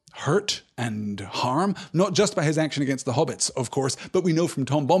hurt and harm, not just by his action against the hobbits, of course, but we know from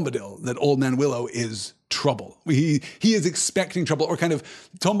Tom Bombadil that Old Man Willow is trouble. He is expecting trouble, or kind of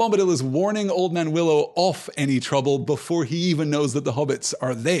Tom Bombadil is warning Old Man Willow off any trouble before he even knows that the hobbits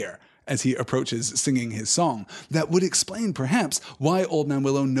are there as he approaches singing his song. That would explain, perhaps, why Old Man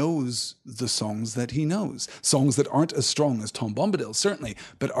Willow knows the songs that he knows. Songs that aren't as strong as Tom Bombadil, certainly,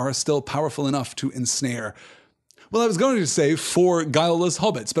 but are still powerful enough to ensnare. Well, I was going to say 4 guileless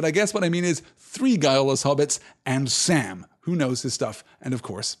hobbits, but I guess what I mean is 3 guileless hobbits and Sam, who knows his stuff and, of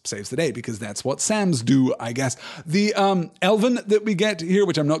course, saves the day, because that's what Sams do, I guess. The Elven that we get here,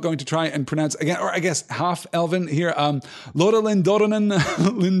 which I'm not going to try and pronounce again, or I guess half Elven here, Lora Lindoronen,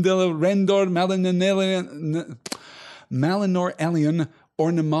 Lindela Rendor, Malinor Elion,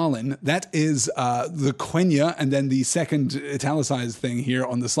 Ornamalin. That is the Quenya, and then the second italicized thing here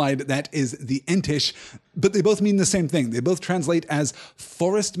on the slide, that is the Entish, but they both mean the same thing. They both translate as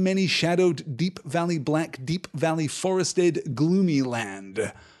forest many-shadowed, deep valley black, deep valley forested, gloomy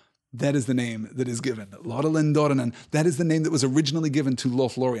land. That is the name that is given. Lorelin Doranen, that is the name that was originally given to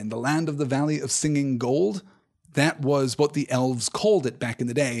Lothlorien, the land of the Valley of Singing Gold. That was what the elves called it back in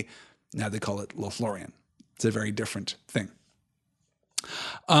the day. Now they call it Lothlorien. It's a very different thing.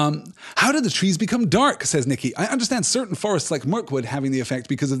 How did the trees become dark, says Nikki. I understand certain forests like Mirkwood having the effect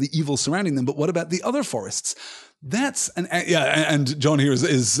because of the evil surrounding them, but what about the other forests? And John here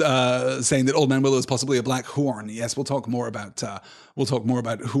is saying that Old Man Willow is possibly a black horn. Yes, we'll talk more about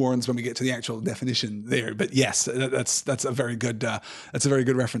horns when we get to the actual definition there. But yes, that's a very good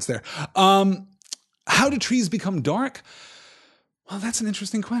reference there. How do trees become dark? Well, that's an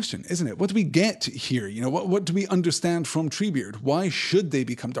interesting question, isn't it? What do we get here? What do we understand from Treebeard? Why should they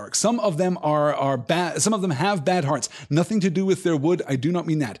become dark? Some of them are bad. Some of them have bad hearts. Nothing to do with their wood. I do not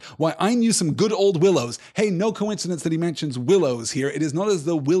mean that. Why, I knew some good old willows. Hey, no coincidence that he mentions willows here. It is not as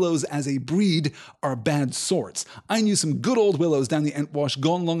though willows as a breed are bad sorts. I knew some good old willows down the Entwash,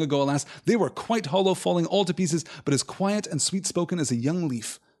 gone long ago, alas. They were quite hollow, falling all to pieces, but as quiet and sweet-spoken as a young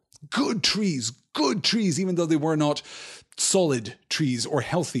leaf. Good trees, even though they were not solid trees or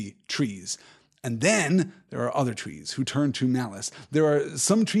healthy trees. And then there are other trees who turn to malice. There are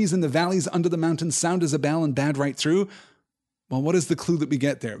some trees in the valleys under the mountains, sound as a bell and bad right through. Well, what is the clue that we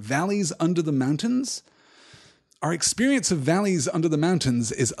get there? Valleys under the mountains? Our experience of valleys under the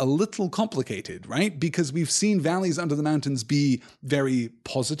mountains is a little complicated, right? Because we've seen valleys under the mountains be very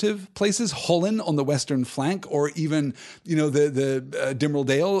positive places. Hollin on the western flank, or even, the Dimril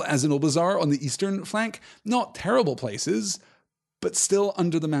Dale as in Obazar on the eastern flank. Not terrible places, but still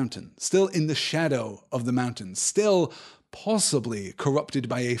under the mountain, still in the shadow of the mountain, still possibly corrupted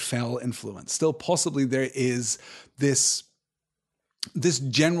by a fell influence. Still possibly there is this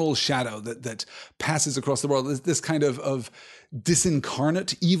general shadow that passes across the world, this kind of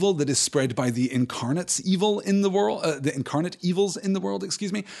disincarnate evil that is spread by the incarnates evil in the world, the incarnate evils in the world,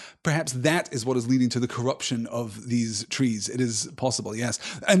 excuse me. Perhaps that is what is leading to the corruption of these trees. It is possible, yes.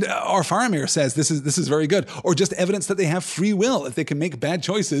 And our Faramir says this is very good, or just evidence that they have free will. If they can make bad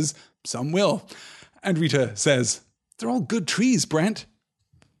choices, some will. And Rita says, they're all good trees, Brent.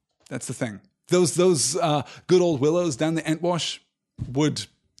 That's the thing. Those good old willows down the Entwash, would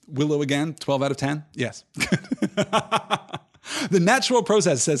willow again, 12 out of 10? Yes. The natural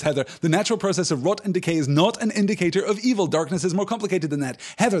process, says Heather, the natural process of rot and decay is not an indicator of evil. Darkness is more complicated than that.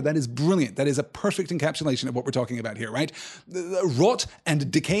 Heather, that is brilliant. That is a perfect encapsulation of what we're talking about here, right? Rot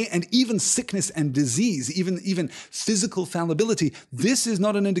and decay and even sickness and disease, even physical fallibility, this is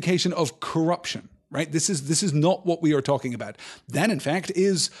not an indication of corruption, right? This is not what we are talking about. That, in fact,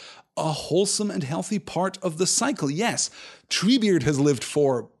 is a wholesome and healthy part of the cycle. Yes, Treebeard has lived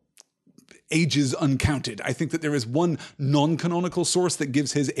for ages uncounted. I think that there is one non-canonical source that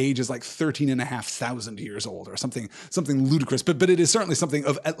gives his age as like 13,500 years old or something ludicrous, but it is certainly something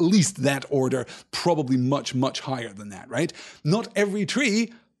of at least that order, probably much, much higher than that, right? Not every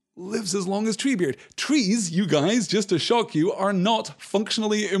tree lives as long as Treebeard. Trees, you guys, just to shock you, are not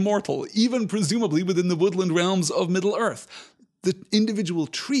functionally immortal, even presumably within the woodland realms of Middle-earth. The individual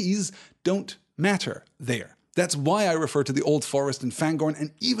trees don't matter there. That's why I refer to the Old Forest and Fangorn,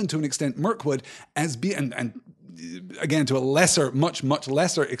 and even to an extent Mirkwood, as and again, to a lesser, much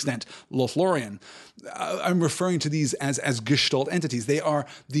lesser extent, Lothlorien. I'm referring to these as Gestalt entities. They are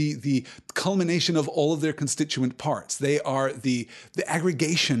the culmination of all of their constituent parts. They are the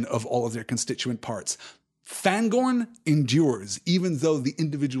aggregation of all of their constituent parts. Fangorn endures, even though the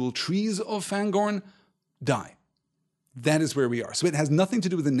individual trees of Fangorn die. That is where we are. So it has nothing to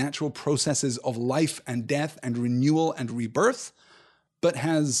do with the natural processes of life and death and renewal and rebirth, but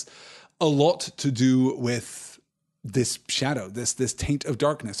has a lot to do with this shadow, this taint of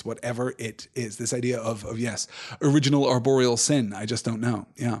darkness, whatever it is. This idea of yes, original arboreal sin. I just don't know.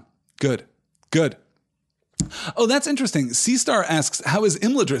 Yeah, good. Oh, that's interesting. Seastar asks, how is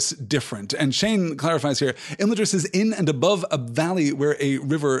Imladris different? And Shane clarifies here, Imladris is in and above a valley where a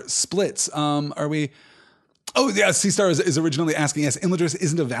river splits. Are we... Oh, yeah, Seastar is originally asking, yes, Imladris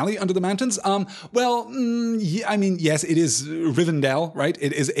isn't a valley under the mountains? Yeah, I mean, yes, it is Rivendell, right?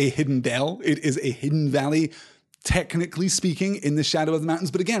 It is a hidden dell. It is a hidden valley, technically speaking, in the shadow of the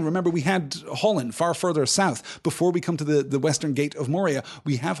mountains. But again, remember, we had Holland far further south. Before we come to the western gate of Moria,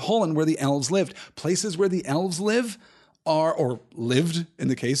 we have Holland where the elves lived. Places where the elves live are, or lived in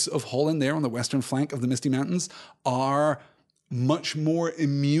the case of Holland there on the western flank of the Misty Mountains, are much more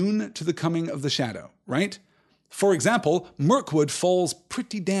immune to the coming of the shadow, right? For example, Mirkwood falls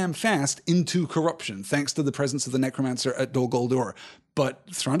pretty damn fast into corruption, thanks to the presence of the necromancer at Dol Guldur. But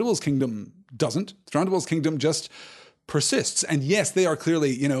Thranduil's kingdom doesn't. Thranduil's kingdom just persists. And yes, they are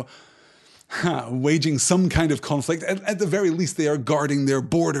clearly, waging some kind of conflict. At the very least, they are guarding their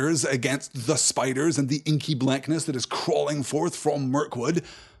borders against the spiders and the inky blackness that is crawling forth from Mirkwood.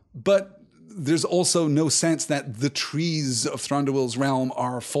 But there's also no sense that the trees of Thranduil's realm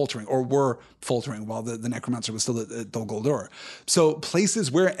are faltering, or were faltering while the necromancer was still at Dol Guldur. So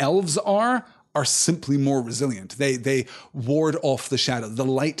places where elves are simply more resilient. They ward off the shadow. The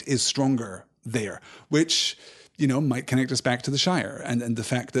light is stronger there, which, might connect us back to the Shire and the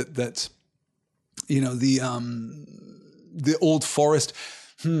fact that the old forest.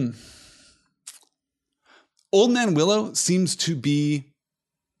 Old Man Willow seems to be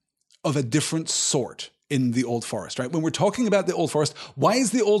of a different sort in the Old Forest, right? When we're talking about the Old Forest, why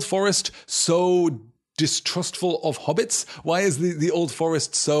is the Old Forest so distrustful of hobbits? Why is the Old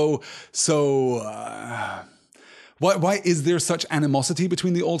Forest why is there such animosity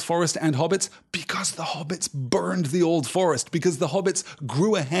between the Old Forest and hobbits? Because the hobbits burned the Old Forest, because the hobbits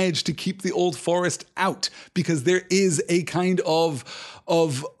grew a hedge to keep the Old Forest out, because there is a kind of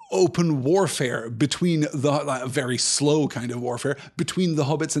open warfare between the very slow kind of warfare between the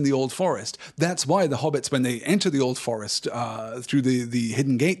hobbits and the Old Forest. That's why the hobbits, when they enter the Old Forest through the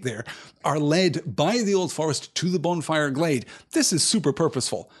hidden gate there, are led by the Old Forest to the Bonfire Glade. This is super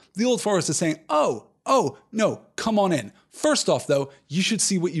purposeful. The Old Forest is saying, oh, no, come on in. First off, though, you should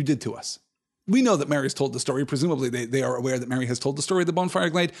see what you did to us. We know that Mary's told the story. Presumably they are aware that Mary has told the story of the Bonfire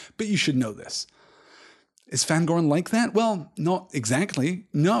Glade, but you should know this. Is Fangorn like that? Well, not exactly.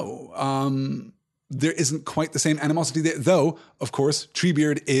 No. There isn't quite the same animosity there, though, of course,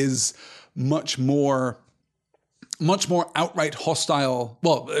 Treebeard is much more outright hostile.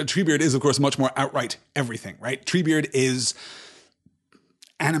 Well, Treebeard is, of course, much more outright everything, right? Treebeard is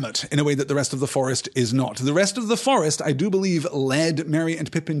animate in a way that the rest of the forest is not. The rest of the forest, I do believe, led Merry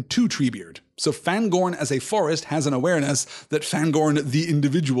and Pippin to Treebeard. So Fangorn as a forest has an awareness that Fangorn, the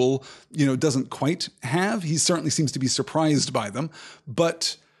individual, doesn't quite have. He certainly seems to be surprised by them,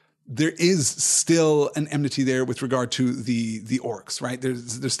 but there is still an enmity there with regard to the orcs, right?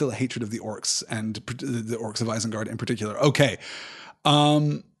 There's still a hatred of the orcs, and the orcs of Isengard in particular. Okay.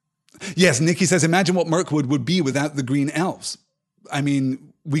 Yes, Nikki says, imagine what Mirkwood would be without the green elves. I mean,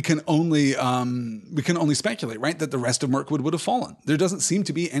 we can only speculate, right, that the rest of Mirkwood would have fallen. There doesn't seem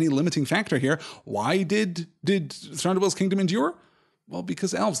to be any limiting factor here. Why did Thranduil's kingdom endure? Well,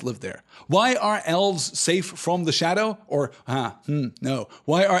 because elves live there. Why are elves safe from the shadow? No.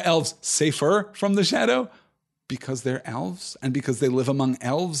 Why are elves safer from the shadow? Because they're elves and because they live among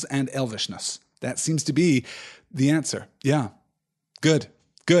elves and elvishness. That seems to be the answer. Yeah. Good.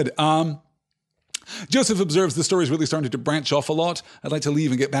 Joseph observes the story is really starting to branch off a lot. I'd like to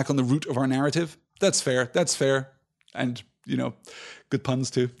leave and get back on the root of our narrative. That's fair. And, good puns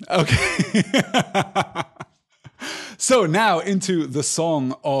too. Okay. So now into the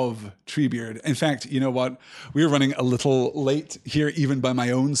Song of Treebeard. In fact, you know what? We're running a little late here, even by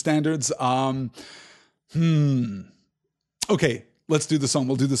my own standards. Okay. Let's do the song.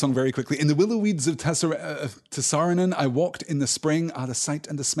 We'll do the song very quickly. In the willow weeds of Tessaranan, I walked in the spring, the sight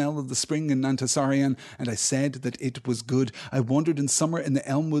and the smell of the spring in Nantasarian, and I said that it was good. I wandered in summer in the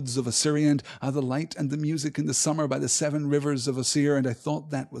elm woods of Osirian, the light and the music in the summer by the 7 rivers of Osir, and I thought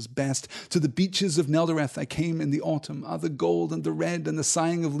that was best. To the beaches of Neldereth I came in the autumn, the gold and the red and the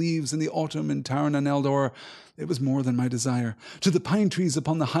sighing of leaves in the autumn in Tarna Neldor. It was more than my desire. To the pine trees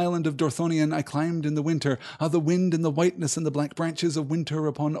upon the highland of Dorthonian I climbed in the winter, the wind and the whiteness and the black branches of winter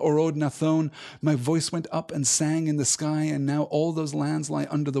upon Orod Nathon. My voice went up and sang in the sky, and now all those lands lie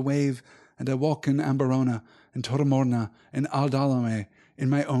under the wave, and I walk in Ambarona, in Toromorna, in Aldalame, in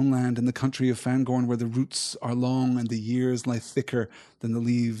my own land, in the country of Fangorn, where the roots are long and the years lie thicker than the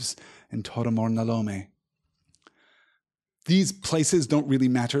leaves in Toromornalome. These places don't really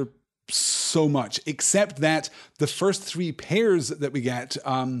matter so much, except that the first 3 pairs that we get,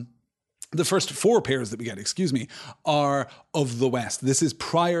 the first 4 pairs that we get, are of the west. This is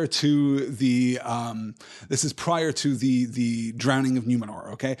prior to the drowning of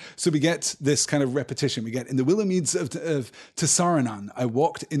Numenor. Okay, so we get this kind of repetition. We get in the willow meads of Tessaranan, I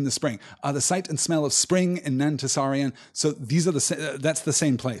walked in the spring. The sight and smell of spring in Nantasarian. So these are that's the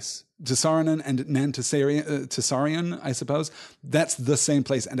same place. Tessaranan and Nantasarian, I suppose. That's the same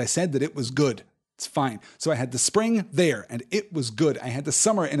place. And I said that it was good. It's fine. So I had the spring there, and it was good. I had the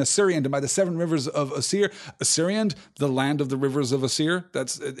summer in Osirian, and by the 7 rivers of Osir. Osirian, the land of the rivers of Osir.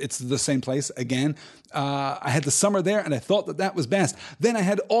 It's the same place again. I had the summer there, and I thought that was best. Then I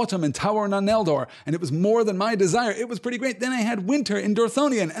had autumn in Tower na Neldor, and it was more than my desire. It was pretty great. Then I had winter in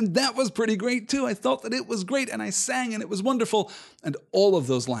Dorthonian, and that was pretty great too. I thought that it was great, and I sang, and it was wonderful. And all of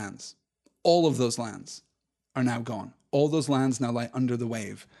those lands are now gone. All those lands now lie under the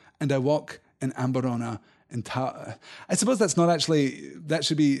wave. And I walk in Ambarona, I suppose that's not actually, that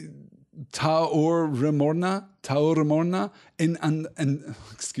should be Taor-Remorna, in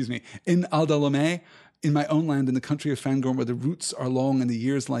Aldalome, in my own land, in the country of Fangorn, where the roots are long and the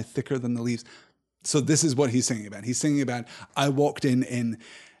years lie thicker than the leaves. So this is what he's singing about. He's singing about, I walked in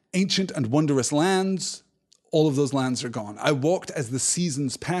ancient and wondrous lands. All of those lands are gone. I walked as the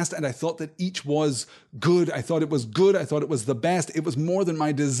seasons passed, and I thought that each was good. I thought it was good. I thought it was the best. It was more than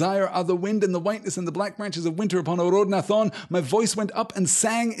my desire. The wind and the whiteness and the black branches of winter upon Orod Nathon. My voice went up and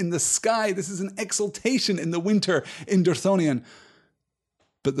sang in the sky. This is an exultation in the winter in Dorthonian.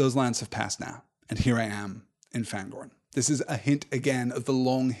 But those lands have passed now, and here I am in Fangorn. This is a hint again of the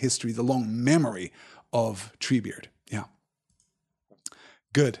long history, the long memory of Treebeard. Yeah.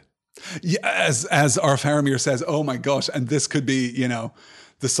 Good. Yeah, as our Faramir says, oh my gosh, and this could be,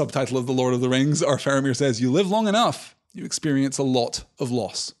 the subtitle of The Lord of the Rings. Our Faramir says, you live long enough, you experience a lot of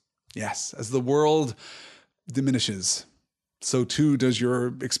loss. Yes, as the world diminishes, so too does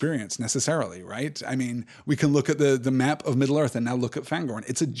your experience necessarily, right? I mean, we can look at the map of Middle-earth and now look at Fangorn.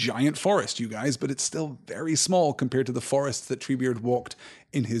 It's a giant forest, you guys, but it's still very small compared to the forests that Treebeard walked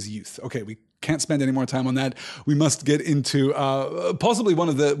in his youth. Okay, we can't spend any more time on that. We must get into possibly one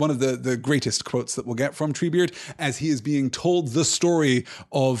of the greatest quotes that we'll get from Treebeard as he is being told the story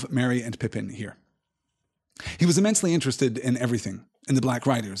of Merry and Pippin here. He was immensely interested in everything, in the Black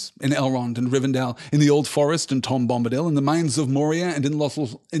Riders, in Elrond and Rivendell, in the Old Forest and Tom Bombadil, in the mines of Moria and in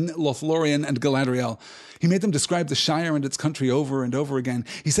Lothlorien and Galadriel. He made them describe the Shire and its country over and over again.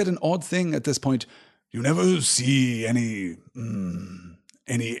 He said an odd thing at this point. You never see any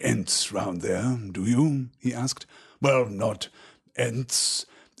Ents round there, do you? He asked. Well, not Ents.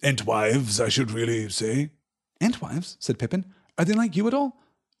 Entwives, I should really say. Entwives? Said Pippin. Are they like you at all?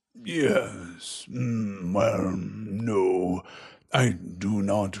 Yes. Well, no. I do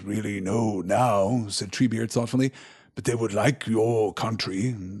not really know now, said Treebeard thoughtfully. But they would like your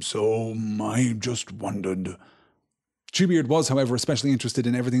country, so I just wondered. Treebeard was, however, especially interested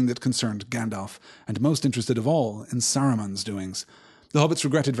in everything that concerned Gandalf, and most interested of all in Saruman's doings. The hobbits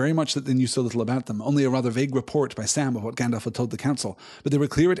regretted very much that they knew so little about them, only a rather vague report by Sam of what Gandalf had told the council, but they were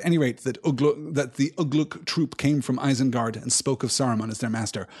clear at any rate that the Ugluk troop came from Isengard and spoke of Saruman as their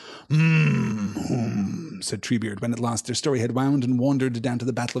master. Said Treebeard, when at last their story had wound and wandered down to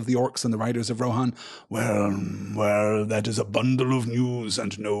the battle of the orcs and the riders of Rohan. Well, that is a bundle of news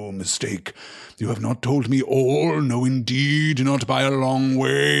and no mistake. You have not told me all, no indeed, not by a long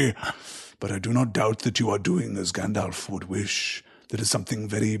way. But I do not doubt that you are doing as Gandalf would wish. There is something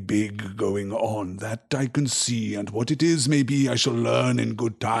very big going on, that I can see, and what it is, maybe I shall learn in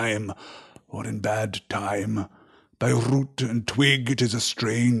good time, or in bad time. By root and twig it is a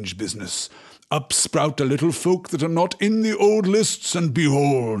strange business. Up sprout a little folk that are not in the old lists, and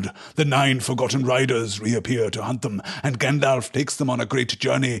behold, the 9 forgotten riders reappear to hunt them, and Gandalf takes them on a great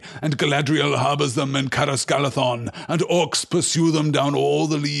journey, and Galadriel harbours them in Caras Galadhon, and orcs pursue them down all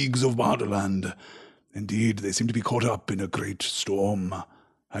the leagues of Bardoland. Indeed, they seem to be caught up in a great storm.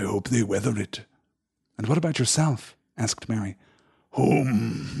 I hope they weather it." "And what about yourself?" asked Merry.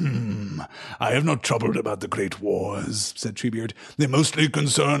 I have not troubled about the great wars," said Treebeard. "They mostly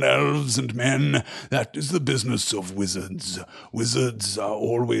concern elves and men. That is the business of wizards. Wizards are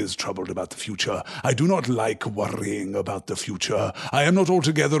always troubled about the future. I do not like worrying about the future. I am not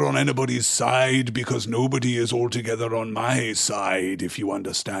altogether on anybody's side, because nobody is altogether on my side, if you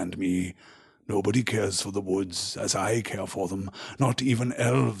understand me. Nobody cares for the woods as I care for them, not even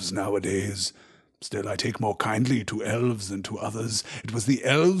elves nowadays. Still, I take more kindly to elves than to others. It was the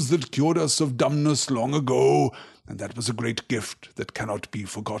elves that cured us of dumbness long ago, and that was a great gift that cannot be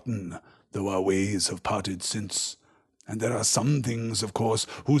forgotten, though our ways have parted since. And there are some things, of course,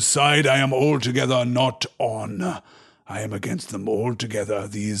 whose side I am altogether not on. I am against them altogether,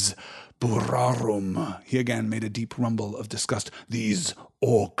 these Burarum." He again made a deep rumble of disgust. "These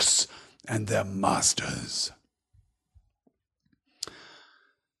orcs and their masters."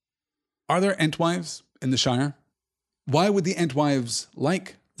 Are there Entwives in the Shire? Why would the Entwives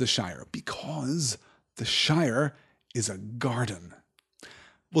like the Shire? Because the Shire is a garden.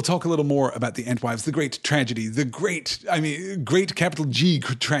 We'll talk a little more about the Entwives, the great tragedy, great capital G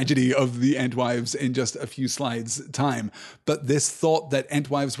tragedy of the Entwives in just a few slides' time. But this thought that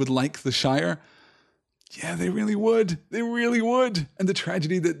Entwives would like the Shire, yeah, they really would. They really would. And the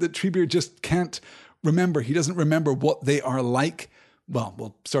tragedy that Treebeard just can't remember. He doesn't remember what they are like. Well,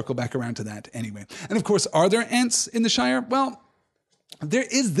 we'll circle back around to that anyway. And of course, are there Ents in the Shire? Well, there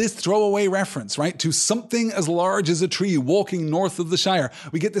is this throwaway reference, right, to something as large as a tree walking north of the Shire.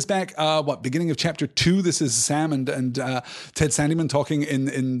 We get this back, beginning of chapter 2. This is Sam and Ted Sandyman talking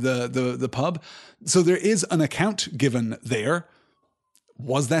in the pub. So there is an account given there.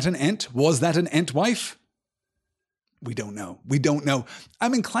 Was that an Ent? Was that an Entwife? We don't know. We don't know.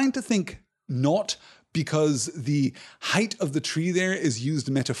 I'm inclined to think not, because the height of the tree there is used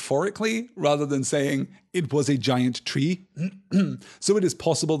metaphorically rather than saying it was a giant tree. So it is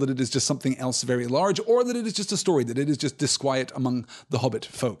possible that it is just something else very large, or that it is just a story, that it is just disquiet among the Hobbit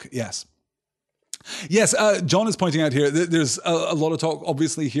folk. Yes. Yes, John is pointing out here that there's a lot of talk,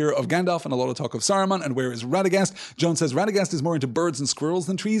 obviously, here of Gandalf and a lot of talk of Saruman, and where is Radagast? John says Radagast is more into birds and squirrels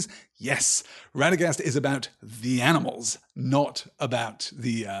than trees. Yes, Radagast is about the animals, not about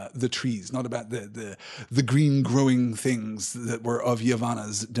the trees, not about the green growing things that were of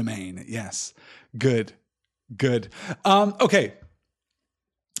Yavanna's domain. Yes, good. Okay.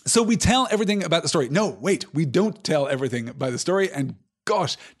 So we tell everything about the story. No, wait, we don't tell everything by the story, and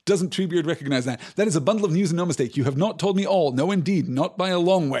gosh, doesn't Treebeard recognize that? That is a bundle of news and no mistake. You have not told me all. No, indeed, not by a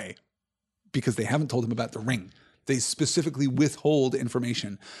long way. Because they haven't told him about the ring. They specifically withhold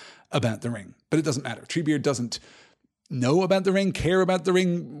information about the ring. But it doesn't matter. Treebeard doesn't know about the ring, care about the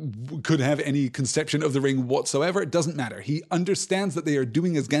ring, could have any conception of the ring whatsoever. It doesn't matter. He understands that they are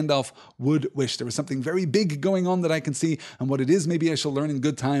doing as Gandalf would wish. There is something very big going on that I can see, and what it is, maybe I shall learn in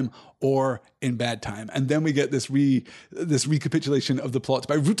good time or in bad time. And then we get this recapitulation of the plot.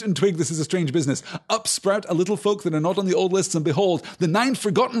 By root and twig, this is a strange business. Up sprout a little folk that are not on the old lists, and behold, the 9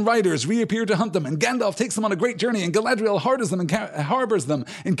 forgotten riders reappear to hunt them, and Gandalf takes them on a great journey, and Galadriel harbours them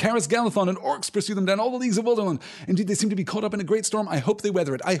in Caras Galadhon, and orcs pursue them down all the leagues of Walderland. Indeed, they seem to be caught up in a great storm. I hope they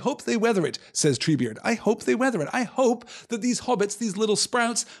weather it. I hope they weather it, says Treebeard. I hope they weather it. I hope that these hobbits, these little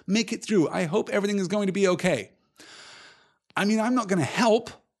sprouts, make it through. I hope everything is going to be okay. I mean, I'm not going to help.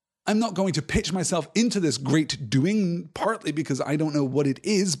 I'm not going to pitch myself into this great doing, partly because I don't know what it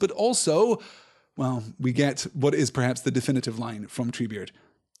is, but also, well, we get what is perhaps the definitive line from Treebeard.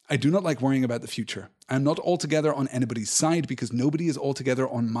 I do not like worrying about the future. I'm not altogether on anybody's side because nobody is altogether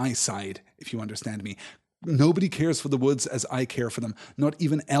on my side, if you understand me. Nobody cares for the woods as I care for them, not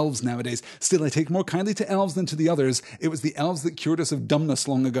even elves nowadays. Still, I take more kindly to elves than to the others. It was the elves that cured us of dumbness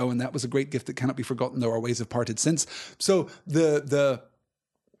long ago, and that was a great gift that cannot be forgotten, though our ways have parted since. So the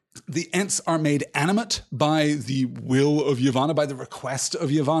Ents are made animate by the will of Yavanna, by the request of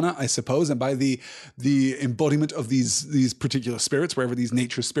Yavanna, I suppose, and by the embodiment of these particular spirits, wherever these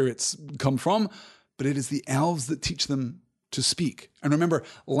nature spirits come from. But it is the elves that teach them to speak. And remember,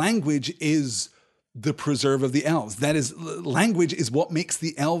 language is the preserve of the elves. That is, language is what makes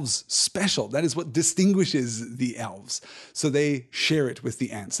the elves special. That is what distinguishes the elves. So they share it with the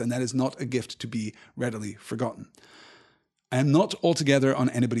Ents, and that is not a gift to be readily forgotten. I am not altogether on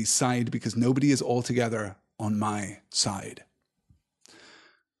anybody's side because nobody is altogether on my side.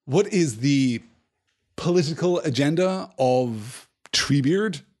 What is the political agenda of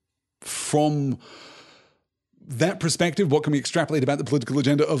Treebeard? From that perspective, what can we extrapolate about the political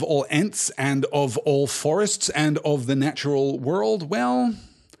agenda of all Ents and of all forests and of the natural world? Well,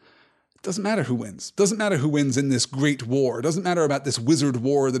 it doesn't matter who wins. Doesn't matter who wins in this great war. It doesn't matter about this wizard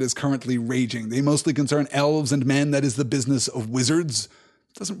war that is currently raging. They mostly concern elves and men. That is the business of wizards.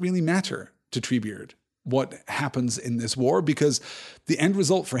 It doesn't really matter to Treebeard what happens in this war, because the end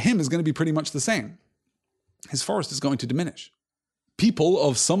result for him is going to be pretty much the same. His forest is going to diminish. People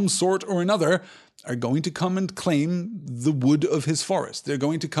of some sort or another are going to come and claim the wood of his forest. They're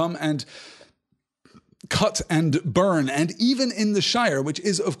going to come and cut and burn. And even in the Shire, which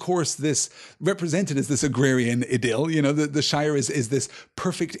is, of course, this represented as this agrarian idyll, the Shire is this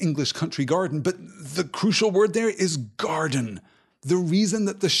perfect English country garden, but the crucial word there is garden. The reason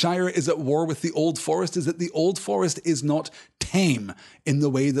that the Shire is at war with the Old Forest is that the Old Forest is not tame in the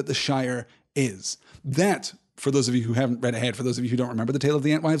way that the Shire is. That, for those of you who haven't read ahead, for those of you who don't remember the tale of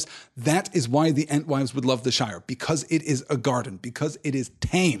the Entwives, that is why the Entwives would love the Shire, because it is a garden, because it is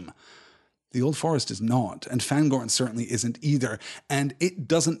tame. The Old Forest is not, and Fangorn certainly isn't either. And it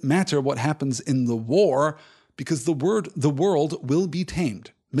doesn't matter what happens in the war, because the world will be tamed.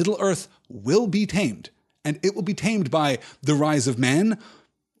 Middle-earth will be tamed, and it will be tamed by the rise of men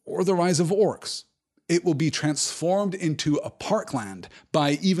or the rise of orcs. It will be transformed into a parkland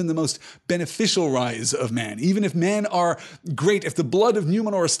by even the most beneficial rise of man. Even if men are great, if the blood of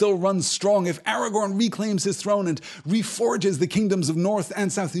Numenor still runs strong, if Aragorn reclaims his throne and reforges the kingdoms of North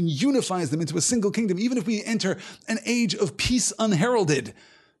and South and unifies them into a single kingdom, even if we enter an age of peace unheralded,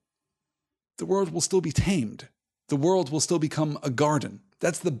 the world will still be tamed. The world will still become a garden.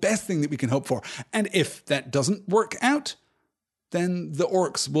 That's the best thing that we can hope for. And if that doesn't work out, then the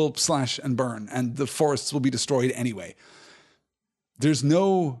orcs will slash and burn, and the forests will be destroyed anyway. There's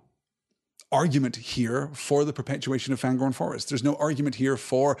no argument here for the perpetuation of Fangorn Forest. There's no argument here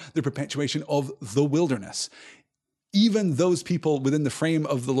for the perpetuation of the wilderness. Even those people within the frame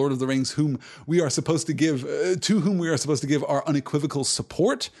of the Lord of the Rings to whom we are supposed to give our unequivocal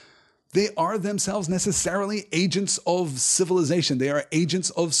support, they are themselves necessarily agents of civilization. They are agents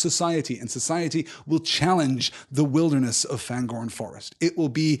of society, and society will challenge the wilderness of Fangorn Forest. It will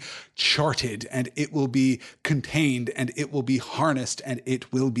be charted, and it will be contained, and it will be harnessed, and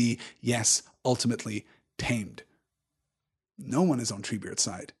it will be, yes, ultimately tamed. No one is on Treebeard's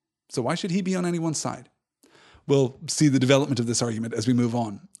side. So why should he be on anyone's side? We'll see the development of this argument as we move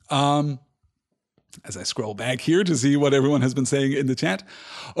on. As I scroll back here to see what everyone has been saying in the chat.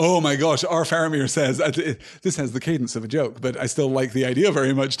 Oh my gosh, R. Faramir says, this has the cadence of a joke, but I still like the idea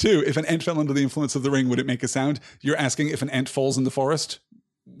very much too. If an ant fell under the influence of the ring, would it make a sound? You're asking if an ant falls in the forest?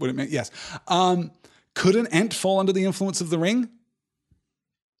 Would it make, yes. Could an ant fall under the influence of the ring?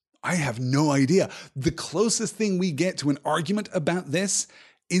 I have no idea. The closest thing we get to an argument about this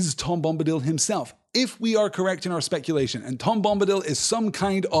is Tom Bombadil himself. If we are correct in our speculation, and Tom Bombadil is some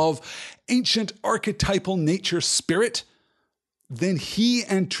kind of ancient archetypal nature spirit, then he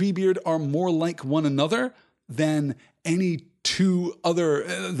and Treebeard are more like one another than any two other,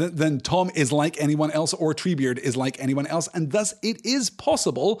 than Tom is like anyone else or Treebeard is like anyone else. And thus it is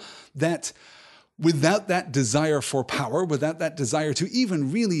possible that without that desire for power, without that desire to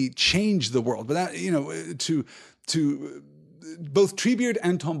even really change the world, without, both Treebeard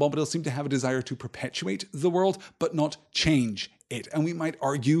and Tom Bombadil seem to have a desire to perpetuate the world, but not change it. And we might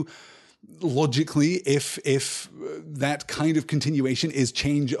argue logically, if that kind of continuation is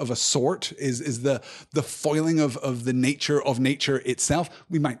change of a sort, is the foiling of the nature of nature itself,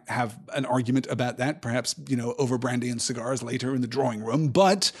 we might have an argument about that, perhaps, over brandy and cigars later in the drawing room.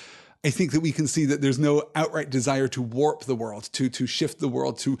 But I think that we can see that there's no outright desire to warp the world, to shift the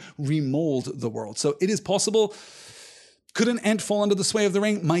world, to remold the world. So it is possible. Could an ant fall under the sway of the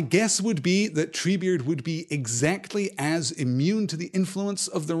ring? My guess would be that Treebeard would be exactly as immune to the influence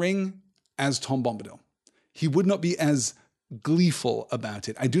of the ring as Tom Bombadil. He would not be as gleeful about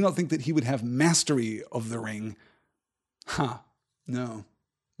it. I do not think that he would have mastery of the ring. No.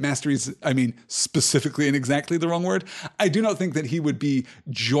 Mastery is, specifically and exactly the wrong word. I do not think that he would be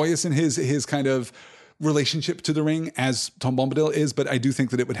joyous in his kind of relationship to the ring as Tom Bombadil is, but I do think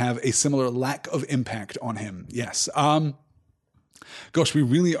that it would have a similar lack of impact on him. Yes. Gosh, we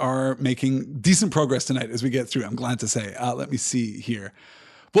really are making decent progress tonight as we get through, I'm glad to say. Let me see here.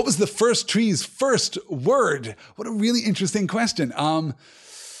 What was the first tree's first word? What a really interesting question.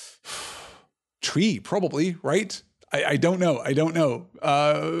 Tree, probably, right? I don't know.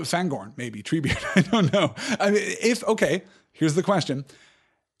 Fangorn, maybe. Treebeard, I don't know. Here's the question.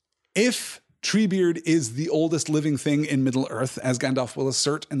 If Treebeard is the oldest living thing in Middle-earth, as Gandalf will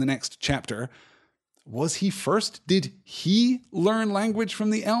assert in the next chapter. Was he first? Did he learn language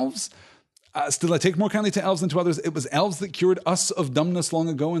from the elves? Still, I take more kindly to elves than to others. It was elves that cured us of dumbness long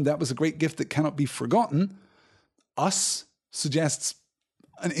ago, and that was a great gift that cannot be forgotten. Us suggests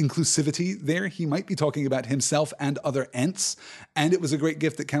an inclusivity there. He might be talking about himself and other Ents, and it was a great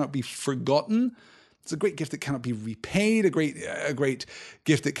gift that cannot be forgotten. It's a great gift that cannot be repaid, a great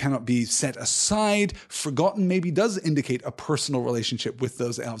gift that cannot be set aside. Forgotten maybe does indicate a personal relationship with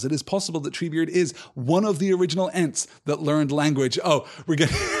those elves. It is possible that Treebeard is one of the original Ents that learned language. Oh, we're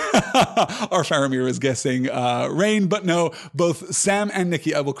getting... Our Faramir is guessing rain, but no, both Sam and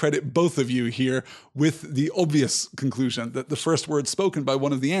Nikki, I will credit both of you here with the obvious conclusion that the first word spoken by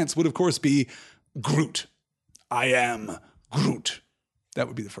one of the Ents would, of course, be Groot. I am Groot. That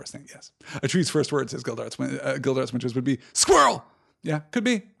would be the first thing, yes. A tree's first word, says Gildarts Winters, would be squirrel. Yeah, could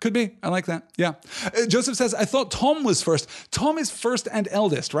be. I like that. Yeah. Joseph says, I thought Tom was first. Tom is first and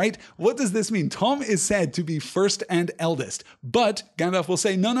eldest, right? What does this mean? Tom is said to be first and eldest. But Gandalf will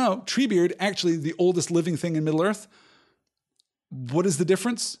say, no, Treebeard, actually the oldest living thing in Middle-earth. What is the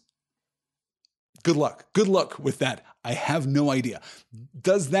difference? Good luck. Good luck with that. I have no idea.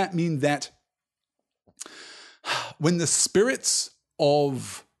 Does that mean that when the spirits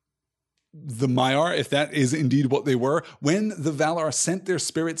of the Maiar, if that is indeed what they were, when the Valar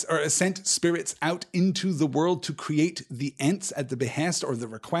sent spirits out into the world to create the Ents at the behest or the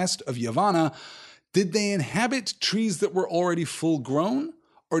request of Yavanna, did they inhabit trees that were already full grown,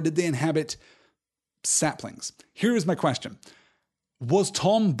 or did they inhabit saplings? Here is my question. Was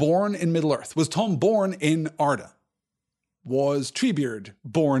Tom born in Middle-earth? Was Tom born in Arda? Was Treebeard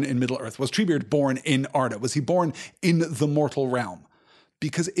born in Middle-earth? Was Treebeard born in Arda? Was he born in the mortal realm?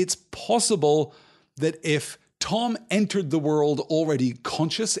 Because it's possible that if Tom entered the world already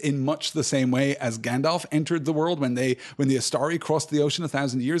conscious in much the same way as Gandalf entered the world when the Astari crossed the ocean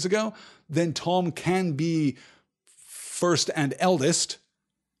 1,000 years ago, then Tom can be first and eldest,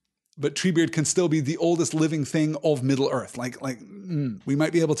 but Treebeard can still be the oldest living thing of Middle-earth. We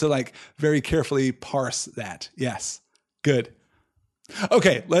might be able to very carefully parse that. Yes, good.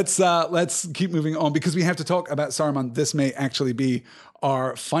 Okay, let's keep moving on because we have to talk about Saruman. This may actually be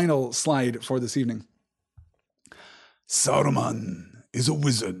our final slide for this evening. Saruman is a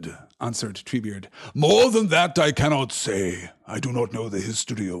wizard, answered Treebeard. More than that I cannot say. I do not know the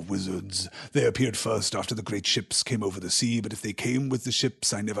history of wizards. They appeared first after the great ships came over the sea, but if they came with the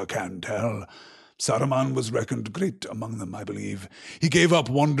ships, I never can tell. Saruman was reckoned great among them, I believe. He gave up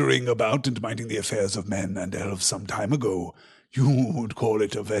wandering about and minding the affairs of men and elves some time ago. You would call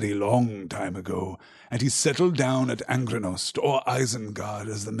it a very long time ago, and he settled down at Angrenost, or Isengard,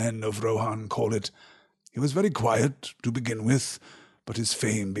 as the men of Rohan call it. He was very quiet to begin with, but his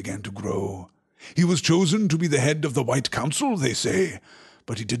fame began to grow. He was chosen to be the head of the White Council, they say,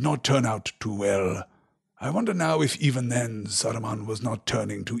 but he did not turn out too well. I wonder now if even then Saruman was not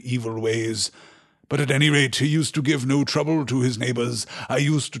turning to evil ways. But at any rate, he used to give no trouble to his neighbors. I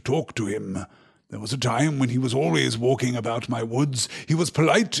used to talk to him. There was a time when he was always walking about my woods. He was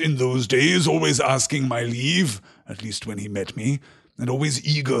polite in those days, always asking my leave, at least when he met me, and always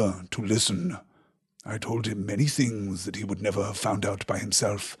eager to listen. I told him many things that he would never have found out by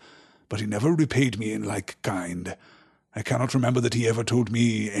himself, but he never repaid me in like kind. I cannot remember that he ever told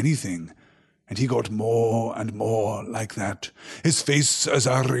me anything, and he got more and more like that. His face, as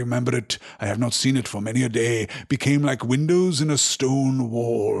I remember it, I have not seen it for many a day, became like windows in a stone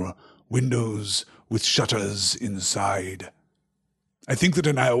wall, windows with shutters inside. I think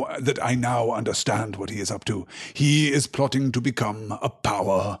that I now understand what he is up to. He is plotting to become a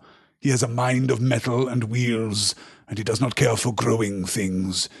power. He has a mind of metal and wheels, and he does not care for growing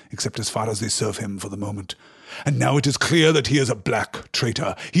things, except as far as they serve him for the moment. And now it is clear that he is a black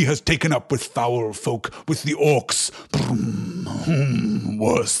traitor. He has taken up with foul folk, with the orcs.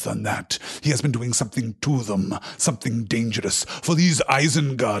 Worse than that. He has been doing something to them, something dangerous, for these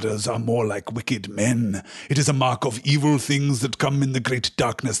Isengarders are more like wicked men. It is a mark of evil things that come in the great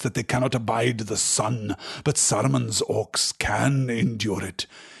darkness that they cannot abide the sun, but Saruman's orcs can endure it,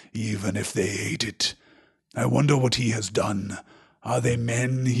 even if they hate it. I wonder what he has done. Are they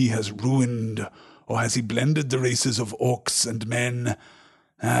men he has ruined, or has he blended the races of orcs and men?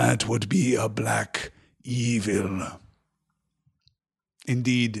 That would be a black evil.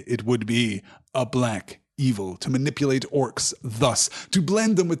 Indeed, it would be a black evil to manipulate orcs thus, to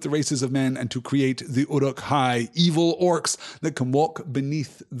blend them with the races of men and to create the Uruk-hai, evil orcs that can walk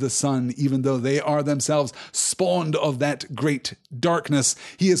beneath the sun, even though they are themselves spawned of that great darkness.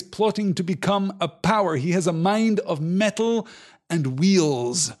 He is plotting to become a power. He has a mind of metal and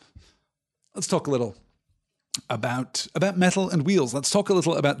wheels. let's talk a little about metal and wheels. Let's talk a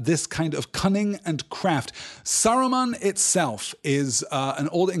little about this kind of cunning and craft. Saruman itself is an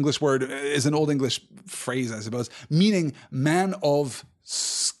Old English phrase, I suppose, meaning man of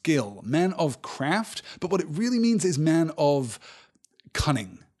skill, man of craft. But what it really means is man of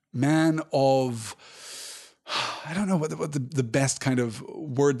cunning, man of, I don't know what the best kind of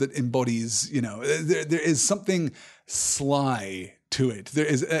word that embodies, there is something sly to it. There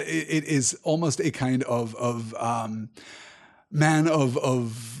is, it is almost a kind of man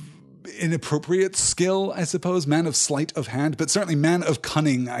of inappropriate skill, I suppose, man of sleight of hand, but certainly man of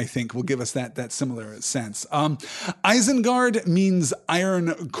cunning, I think, will give us that similar sense. Isengard means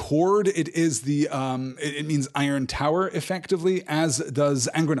iron cord. It is it means iron tower, effectively, as does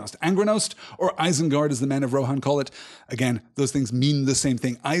Angrenost. Angrenost, or Isengard, as the men of Rohan call it. Again, those things mean the same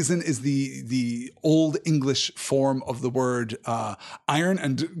thing. Eisen is the Old English form of the word iron,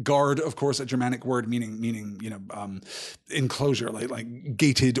 and guard, of course, a Germanic word meaning enclosure, like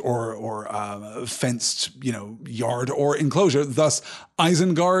gated or fenced, yard or enclosure. Thus,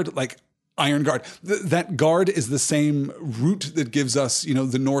 Isengard, like iron guard. That guard is the same root that gives us,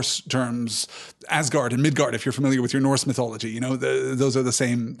 the Norse terms Asgard and Midgard. If you're familiar with your Norse mythology, those are the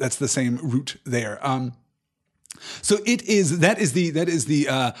same. That's the same root there. So that is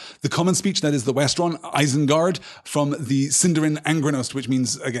the common speech. That is the Westron Isengard from the Sindarin Angrenost, which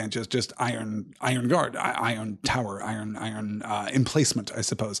means again just iron guard, iron tower, iron emplacement, I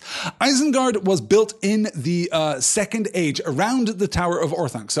suppose. Isengard was built in the Second Age around the Tower of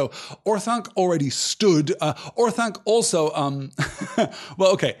Orthanc. So Orthanc already stood. Orthanc also,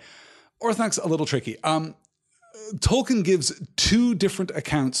 Orthanc's a little tricky. Tolkien gives two different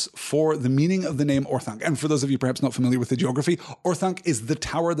accounts for the meaning of the name Orthanc. And for those of you perhaps not familiar with the geography, Orthanc is the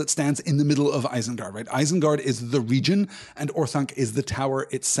tower that stands in the middle of Isengard, right? Isengard is the region and Orthanc is the tower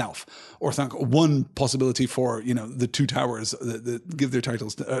itself. Orthanc, one possibility for, the two towers that give their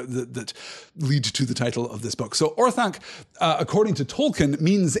titles, that lead to the title of this book. So Orthanc, according to Tolkien,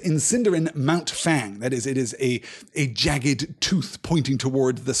 means in Sindarin Mount Fang. That is, it is a jagged tooth pointing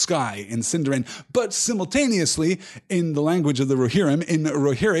toward the sky in Sindarin, but simultaneously, in the language of the Rohirrim, in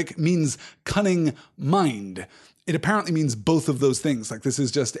Rohirric, means cunning mind. It apparently means both of those things. Like, this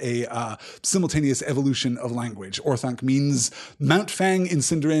is just a simultaneous evolution of language. Orthanc means Mount Fang in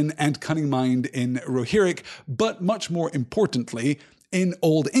Sindarin and cunning mind in Rohirric, but much more importantly, in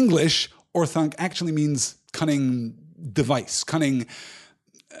Old English, Orthanc actually means cunning device, cunning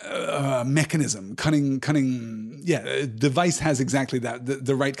mechanism, cunning. Device has exactly that,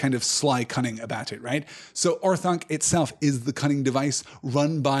 the right kind of sly cunning about it, right? So Orthanc itself is the cunning device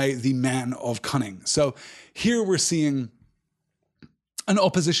run by the man of cunning. So here we're seeing an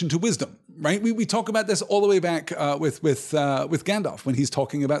opposition to wisdom, right? We talk about this all the way back with Gandalf when he's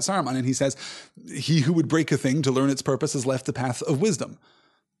talking about Saruman, and he says, "He who would break a thing to learn its purpose has left the path of wisdom."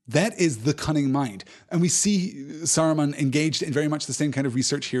 That is the cunning mind. And we see Saruman engaged in very much the same kind of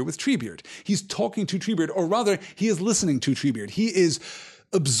research here with Treebeard. He's talking to Treebeard, or rather, he is listening to Treebeard. He is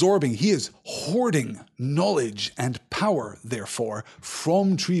absorbing, he is hoarding knowledge and power, therefore,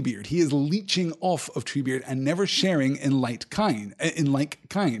 from Treebeard. He is leeching off of Treebeard and never sharing in like kind.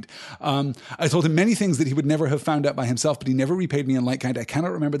 I told him many things that he would never have found out by himself, but he never repaid me in like kind. I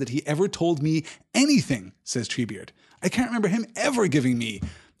cannot remember that he ever told me anything, says Treebeard. I can't remember him ever giving me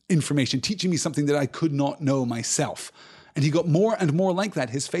information, teaching me something that I could not know myself. And he got more and more like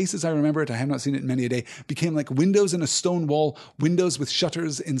that. His face, as I remember it, I have not seen it in many a day, became like windows in a stone wall, windows with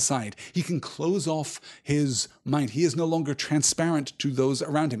shutters inside. He can close off his mind. He is no longer transparent to those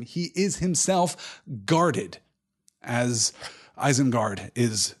around him. He is himself guarded, as Isengard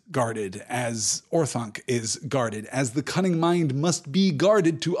is guarded, as Orthanc is guarded, as the cunning mind must be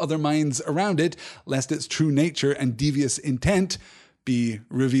guarded to other minds around it, lest its true nature and devious intent be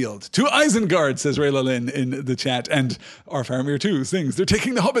revealed. To Isengard, says Rayla Lynn in the chat, and our Faramir too sings, "They're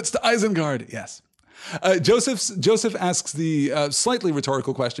taking the hobbits to Isengard." Yes. Joseph asks the slightly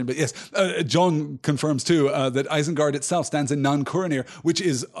rhetorical question, but yes, John confirms too that Isengard itself stands in Nan Kuranir, which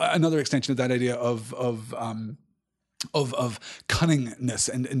is another extension of that idea of cunningness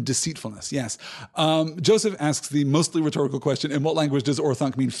and deceitfulness. Yes. Joseph asks the mostly rhetorical question, in what language does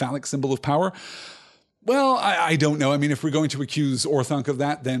Orthanc mean phallic symbol of power? Well, I don't know. I mean, if we're going to accuse Orthanc of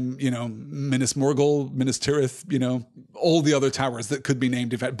that, then, Minas Morgul, Minas Tirith, all the other towers that could be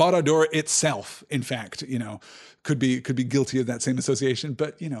named. In fact, Barad-dûr itself, in fact, could be guilty of that same association.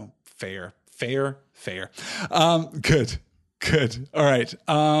 But, fair. Good. All right.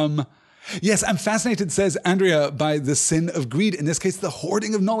 Yes, I'm fascinated, says Andrea, by the sin of greed. In this case, the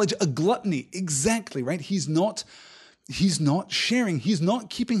hoarding of knowledge, a gluttony. Exactly, right? He's not he's not sharing. He's not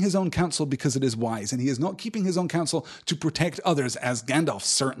keeping his own counsel because it is wise, and he is not keeping his own counsel to protect others, as Gandalf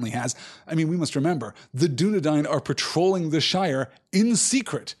certainly has. I mean, we must remember, the Dunedain are patrolling the Shire in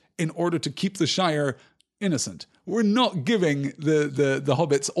secret in order to keep the Shire innocent. We're not giving the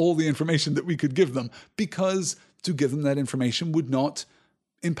hobbits all the information that we could give them, because to give them that information would not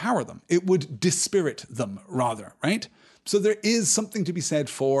empower them. It would dispirit them, rather, right? So there is something to be said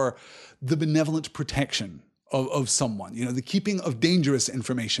for the benevolent protection of someone, the keeping of dangerous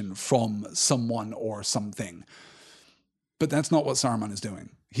information from someone or something. But that's not what Saruman is doing.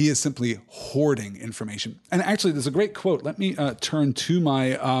 He is simply hoarding information. And actually, there's a great quote. Let me turn to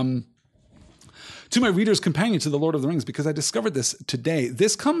my reader's companion to The Lord of the Rings, because I discovered this today.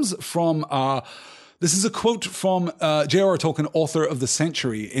 This comes from... this is a quote from J.R.R. Tolkien, author of The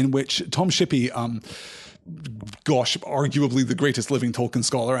Century, in which Tom Shippey... arguably the greatest living Tolkien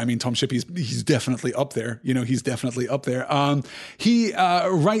scholar. I mean, Tom Shippey, he's definitely up there. He's definitely up there. He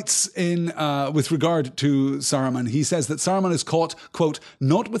writes in with regard to Saruman, he says that Saruman is caught, quote,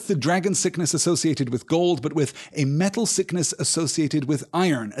 not with the dragon sickness associated with gold, but with a metal sickness associated with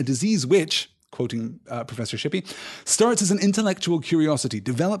iron, a disease which, quoting Professor Shippey, starts as an intellectual curiosity,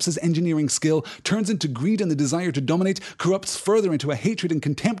 develops as engineering skill, turns into greed and the desire to dominate, corrupts further into a hatred and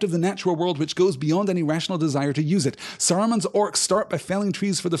contempt of the natural world which goes beyond any rational desire to use it. Saruman's orcs start by felling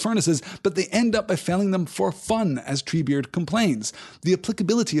trees for the furnaces, but they end up by felling them for fun, as Treebeard complains. The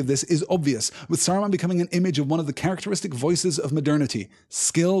applicability of this is obvious, with Saruman becoming an image of one of the characteristic voices of modernity,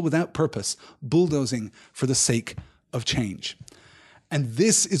 skill without purpose, bulldozing for the sake of change. And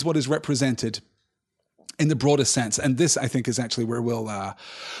this is what is represented in the broadest sense. And this, I think, is actually where we'll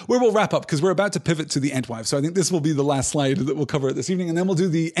wrap up, because we're about to pivot to the Entwives. So I think this will be the last slide that we'll cover this evening. And then we'll do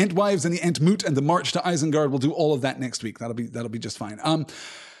the Entwives and the Entmoot and the March to Isengard. We'll do all of that next week. That'll be just fine.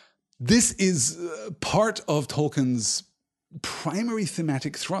 This is part of Tolkien's primary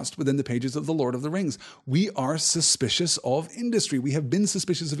thematic thrust within the pages of The Lord of the Rings. We are suspicious of industry. We have been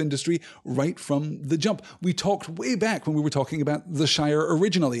suspicious of industry right from the jump. We talked way back when we were talking about the Shire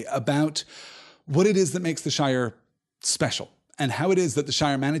originally, about what it is that makes the Shire special and how it is that the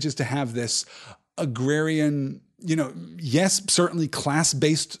Shire manages to have this agrarian, yes, certainly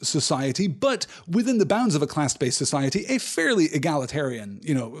class-based society, but within the bounds of a class-based society, a fairly egalitarian,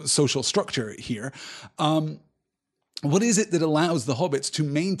 social structure here. What is it that allows the hobbits to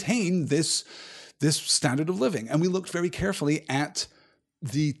maintain this standard of living? And we looked very carefully at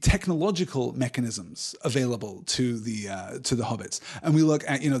the technological mechanisms available to the hobbits. And we look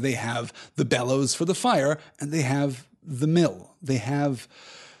at, they have the bellows for the fire, and they have the mill. They have,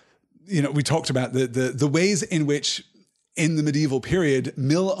 we talked about the ways in which in the medieval period,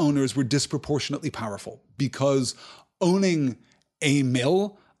 mill owners were disproportionately powerful, because owning a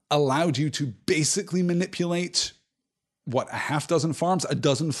mill allowed you to basically manipulate a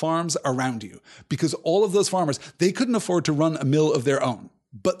dozen farms around you, because all of those farmers, they couldn't afford to run a mill of their own,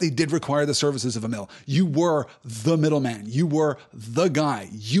 but they did require the services of a mill. You were the middleman. You were the guy.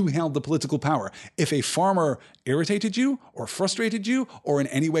 You held the political power. If a farmer irritated you or frustrated you or in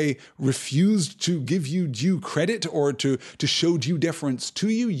any way refused to give you due credit or to show due deference to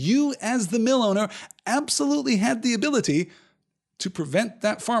you, you as the mill owner absolutely had the ability to prevent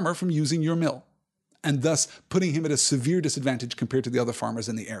that farmer from using your mill, and thus putting him at a severe disadvantage compared to the other farmers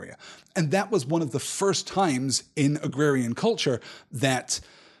in the area. And that was one of the first times in agrarian culture that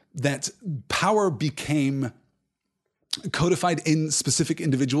power became codified in specific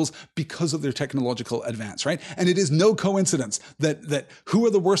individuals because of their technological advance, right? And it is no coincidence that who are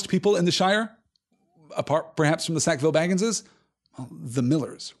the worst people in the Shire, apart perhaps from the Sackville Bagginses? Well, the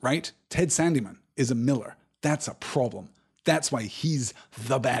millers, right? Ted Sandyman is a miller. That's a problem. That's why he's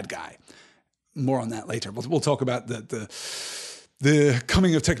the bad guy. More on that later. We'll talk about the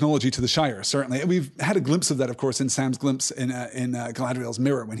coming of technology to the Shire, certainly. And we've had a glimpse of that, of course, in Sam's glimpse in Galadriel's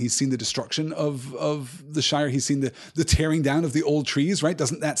mirror, when he's seen the destruction of the Shire. He's seen the tearing down of the old trees, right?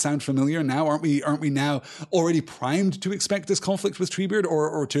 Doesn't that sound familiar now? Aren't we now already primed to expect this conflict with Treebeard,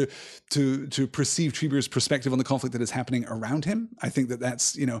 or to perceive Treebeard's perspective on the conflict that is happening around him? I think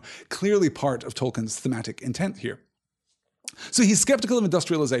that's clearly part of Tolkien's thematic intent here. So he's skeptical of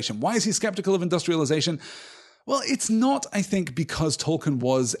industrialization. Why is he skeptical of industrialization? Well, it's not, I think, because Tolkien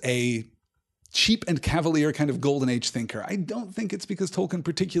was a cheap and cavalier kind of golden age thinker. I don't think it's because Tolkien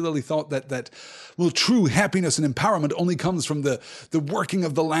particularly thought that true happiness and empowerment only comes from the working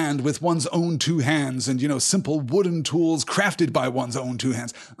of the land with one's own two hands and, simple wooden tools crafted by one's own two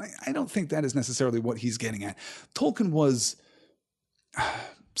hands. I don't think that is necessarily what he's getting at. Tolkien was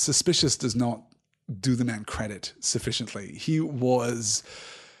suspicious does not do the man credit sufficiently. He was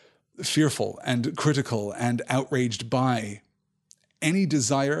fearful and critical and outraged by any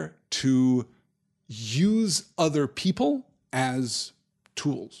desire to use other people as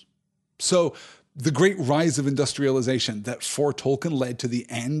tools. So the great rise of industrialization that for Tolkien led to the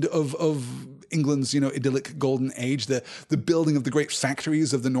end of England's, idyllic golden age, the building of the great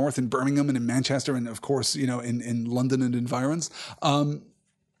factories of the north in Birmingham and in Manchester and of course, in London and environs.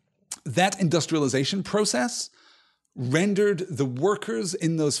 That industrialization process rendered the workers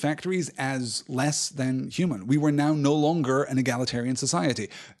in those factories as less than human. We were now no longer an egalitarian society.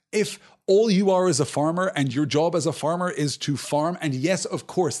 If all you are is a farmer and your job as a farmer is to farm, and yes, of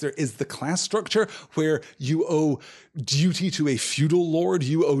course, there is the class structure where you owe duty to a feudal lord,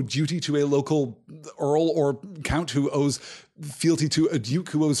 you owe duty to a local earl or count who owes fealty to a duke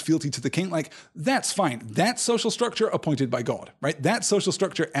who owes fealty to the king. Like, that's fine. That's social structure appointed by God, right? That's social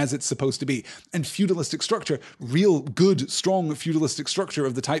structure as it's supposed to be. And feudalistic structure, real good, strong feudalistic structure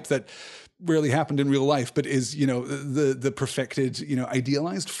of the type that rarely happened in real life, but is, the perfected,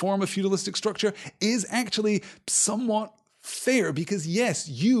 idealized form of feudalistic structure, is actually somewhat fair because, yes,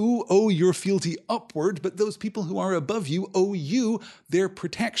 you owe your fealty upward, but those people who are above you owe you their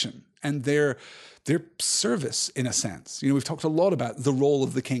protection and their service, in a sense. We've talked a lot about the role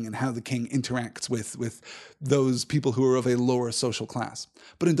of the king and how the king interacts with those people who are of a lower social class.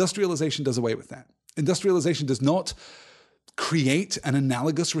 But industrialization does away with that. Industrialization does not create an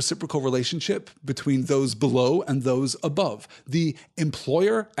analogous reciprocal relationship between those below and those above. The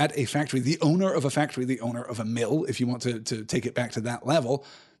employer at a factory, the owner of a factory, the owner of a mill, if you want to take it back to that level,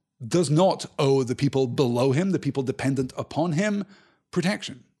 does not owe the people below him, the people dependent upon him,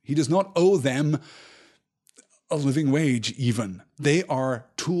 protection. He does not owe them a living wage even. They are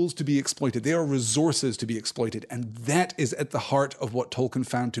tools to be exploited. They are resources to be exploited. And that is at the heart of what Tolkien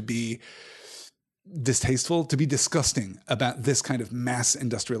found to be distasteful, to be disgusting about this kind of mass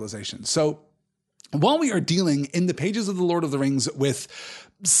industrialization. So while we are dealing in the pages of The Lord of the Rings with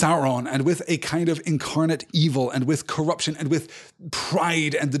Sauron and with a kind of incarnate evil and with corruption and with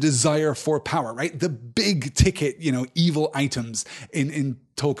pride and the desire for power, right? The big ticket, evil items in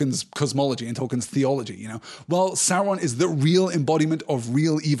Tolkien's cosmology and Tolkien's theology, Well, Sauron is the real embodiment of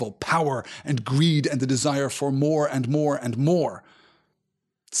real evil, power and greed and the desire for more and more and more.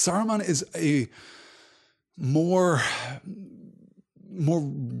 Saruman is a more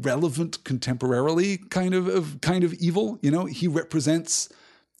relevant contemporarily kind of evil. He represents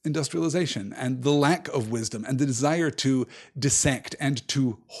industrialization and the lack of wisdom and the desire to dissect and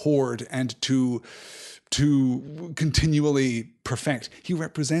to hoard and to continually perfect. He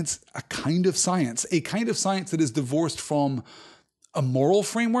represents a kind of science that is divorced from a moral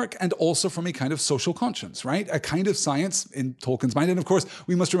framework and also from a kind of social conscience, right? A kind of science in Tolkien's mind. And of course,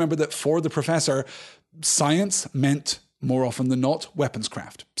 we must remember that for the professor, science meant more often than not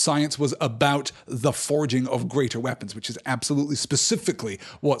weaponscraft. Science was about the forging of greater weapons, which is absolutely specifically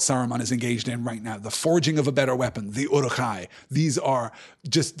what Saruman is engaged in right now. The forging of a better weapon, the Uruk-hai. These are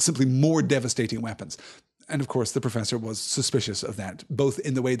just simply more devastating weapons. And of course, the professor was suspicious of that, both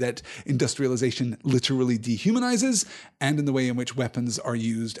in the way that industrialization literally dehumanizes and in the way in which weapons are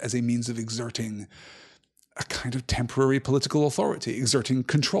used as a means of exerting a kind of temporary political authority, exerting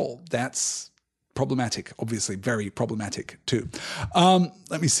control. That's problematic, obviously, very problematic too.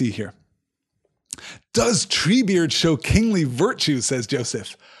 Let me see here. Does Treebeard show kingly virtue, says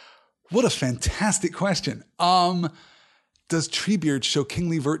Joseph? What a fantastic question. Does Treebeard show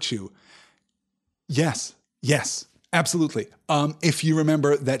kingly virtue? Yes, absolutely. If you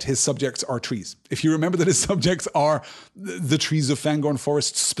remember that his subjects are trees, if you remember that his subjects are the trees of Fangorn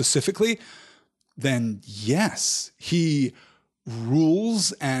Forest specifically, then yes, he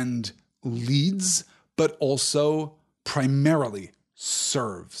rules and leads, but also primarily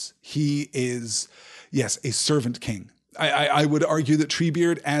serves. He is, yes, a servant king. I would argue that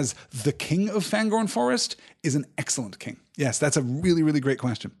Treebeard, as the king of Fangorn Forest, is an excellent king. Yes, that's a really, really great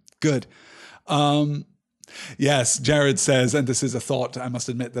question. Good. Yes, Jared says, and this is a thought I must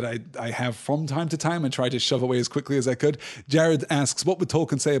admit that I have from time to time and try to shove away as quickly as I could. Jared asks, what would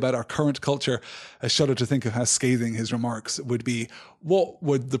Tolkien say about our current culture? I shudder to think of how scathing his remarks would be. What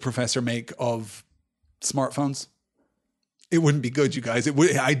would the professor make of smartphones? It wouldn't be good, you guys.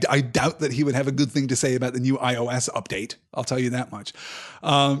 I doubt that he would have a good thing to say about the new iOS update. I'll tell you that much.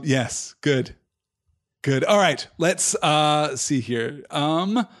 Yes, good. All right, let's see here.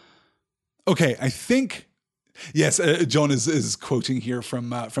 Okay, I think... Yes, John is quoting here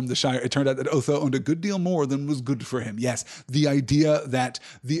from the Shire. It turned out that Otho owned a good deal more than was good for him. Yes, the idea that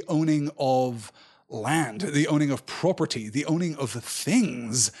the owning of land, the owning of property, the owning of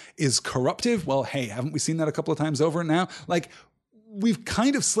things is corruptive. Well, hey, haven't we seen that a couple of times over now? Like, we've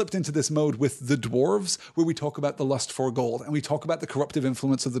kind of slipped into this mode with the dwarves, where we talk about the lust for gold, and we talk about the corruptive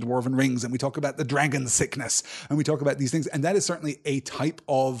influence of the dwarven rings, and we talk about the dragon sickness, and we talk about these things. And that is certainly a type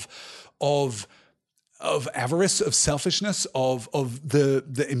of avarice, of selfishness, of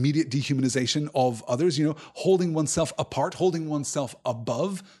the immediate dehumanization of others, holding oneself apart, holding oneself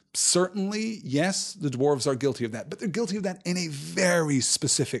above. Certainly, yes, the dwarves are guilty of that, but they're guilty of that in a very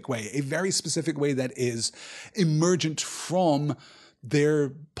specific way that is emergent from their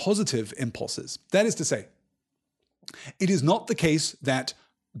positive impulses. That is to say, it is not the case that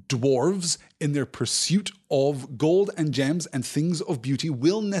dwarves, in their pursuit of gold and gems and things of beauty,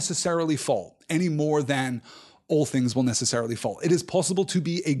 will necessarily fall, any more than all things will necessarily fall. It is possible to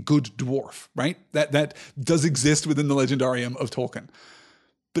be a good dwarf, right? That does exist within the legendarium of Tolkien.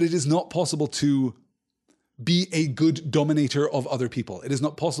 But it is not possible to be a good dominator of other people. It is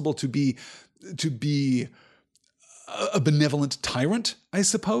not possible to be a benevolent tyrant, I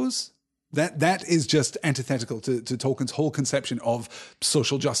suppose. That is just antithetical to Tolkien's whole conception of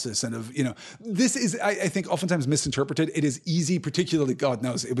social justice and of, this is, I think, oftentimes misinterpreted. It is easy, particularly, God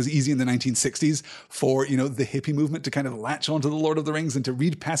knows, it was easy in the 1960s for, the hippie movement to kind of latch onto the Lord of the Rings and to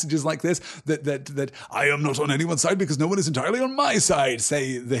read passages like this, that I am not on anyone's side because no one is entirely on my side,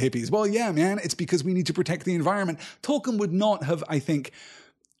 say the hippies. Well, yeah, man, it's because we need to protect the environment. Tolkien would not have, I think,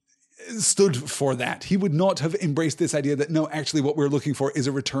 stood for that. He would not have embraced this idea that, no, actually what we're looking for is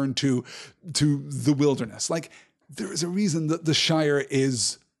a return to the wilderness. Like, there is a reason that the Shire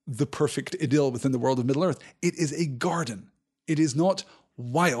is the perfect idyll within the world of Middle-earth. It is a garden. It is not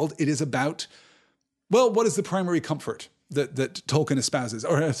wild. It is about, well, what is the primary comfort that Tolkien espouses?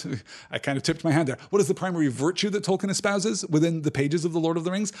 Or I kind of tipped my hand there. What is the primary virtue that Tolkien espouses within the pages of The Lord of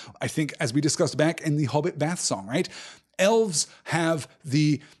the Rings? I think, as we discussed back in the Hobbit bath song, right? Elves have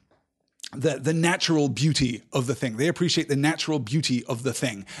the natural beauty of the thing. They appreciate the natural beauty of the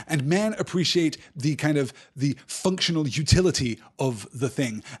thing. And men appreciate the kind of the functional utility of the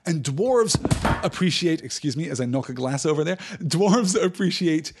thing. And dwarves appreciate, excuse me, as I knock a glass over there, dwarves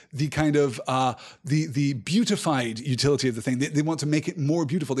appreciate the kind of the beautified utility of the thing. They want to make it more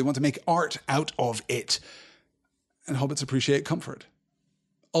beautiful. They want to make art out of it. And hobbits appreciate comfort.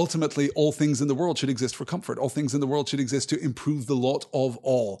 Ultimately, all things in the world should exist for comfort. All things in the world should exist to improve the lot of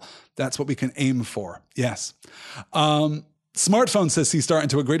all. That's what we can aim for. Yes. Smartphone, says C-Star, and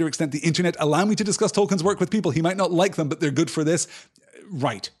to a greater extent, the internet allow me to discuss Tolkien's work with people. He might not like them, but they're good for this.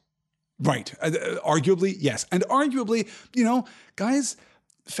 Right. Arguably, yes. And arguably, guys,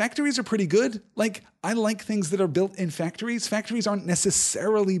 factories are pretty good. Like, I like things that are built in factories. Factories aren't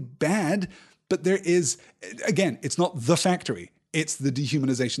necessarily bad, but there is, again, it's not the factory. It's the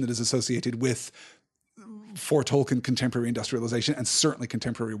dehumanization that is associated with, for Tolkien, contemporary industrialization and certainly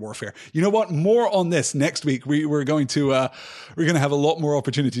contemporary warfare. You know what? More on this next week. We're going to have a lot more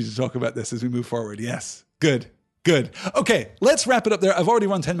opportunity to talk about this as we move forward. Yes. Good. Okay, let's wrap it up there. I've already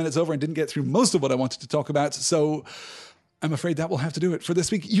run 10 minutes over and didn't get through most of what I wanted to talk about. So I'm afraid that will have to do it for this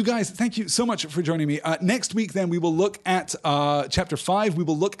week. You guys, thank you so much for joining me. Next week, then, we will look at Chapter 5. We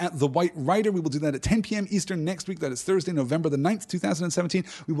will look at The White Rider. We will do that at 10 p.m. Eastern next week. That is Thursday, November the 9th, 2017.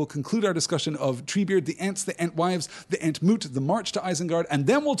 We will conclude our discussion of Treebeard, the Ents, the Entwives, the Entmoot, the March to Isengard, and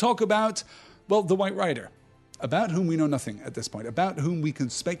then we'll talk about, well, The White Rider, about whom we know nothing at this point, about whom we can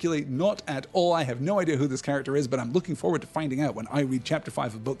speculate not at all. I have no idea who this character is, but I'm looking forward to finding out when I read Chapter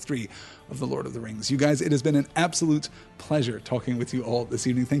 5 of Book 3 of The Lord of the Rings. You guys, it has been an absolute pleasure talking with you all this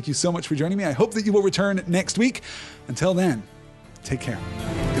evening. Thank you so much for joining me. I hope that you will return next week. Until then, take care.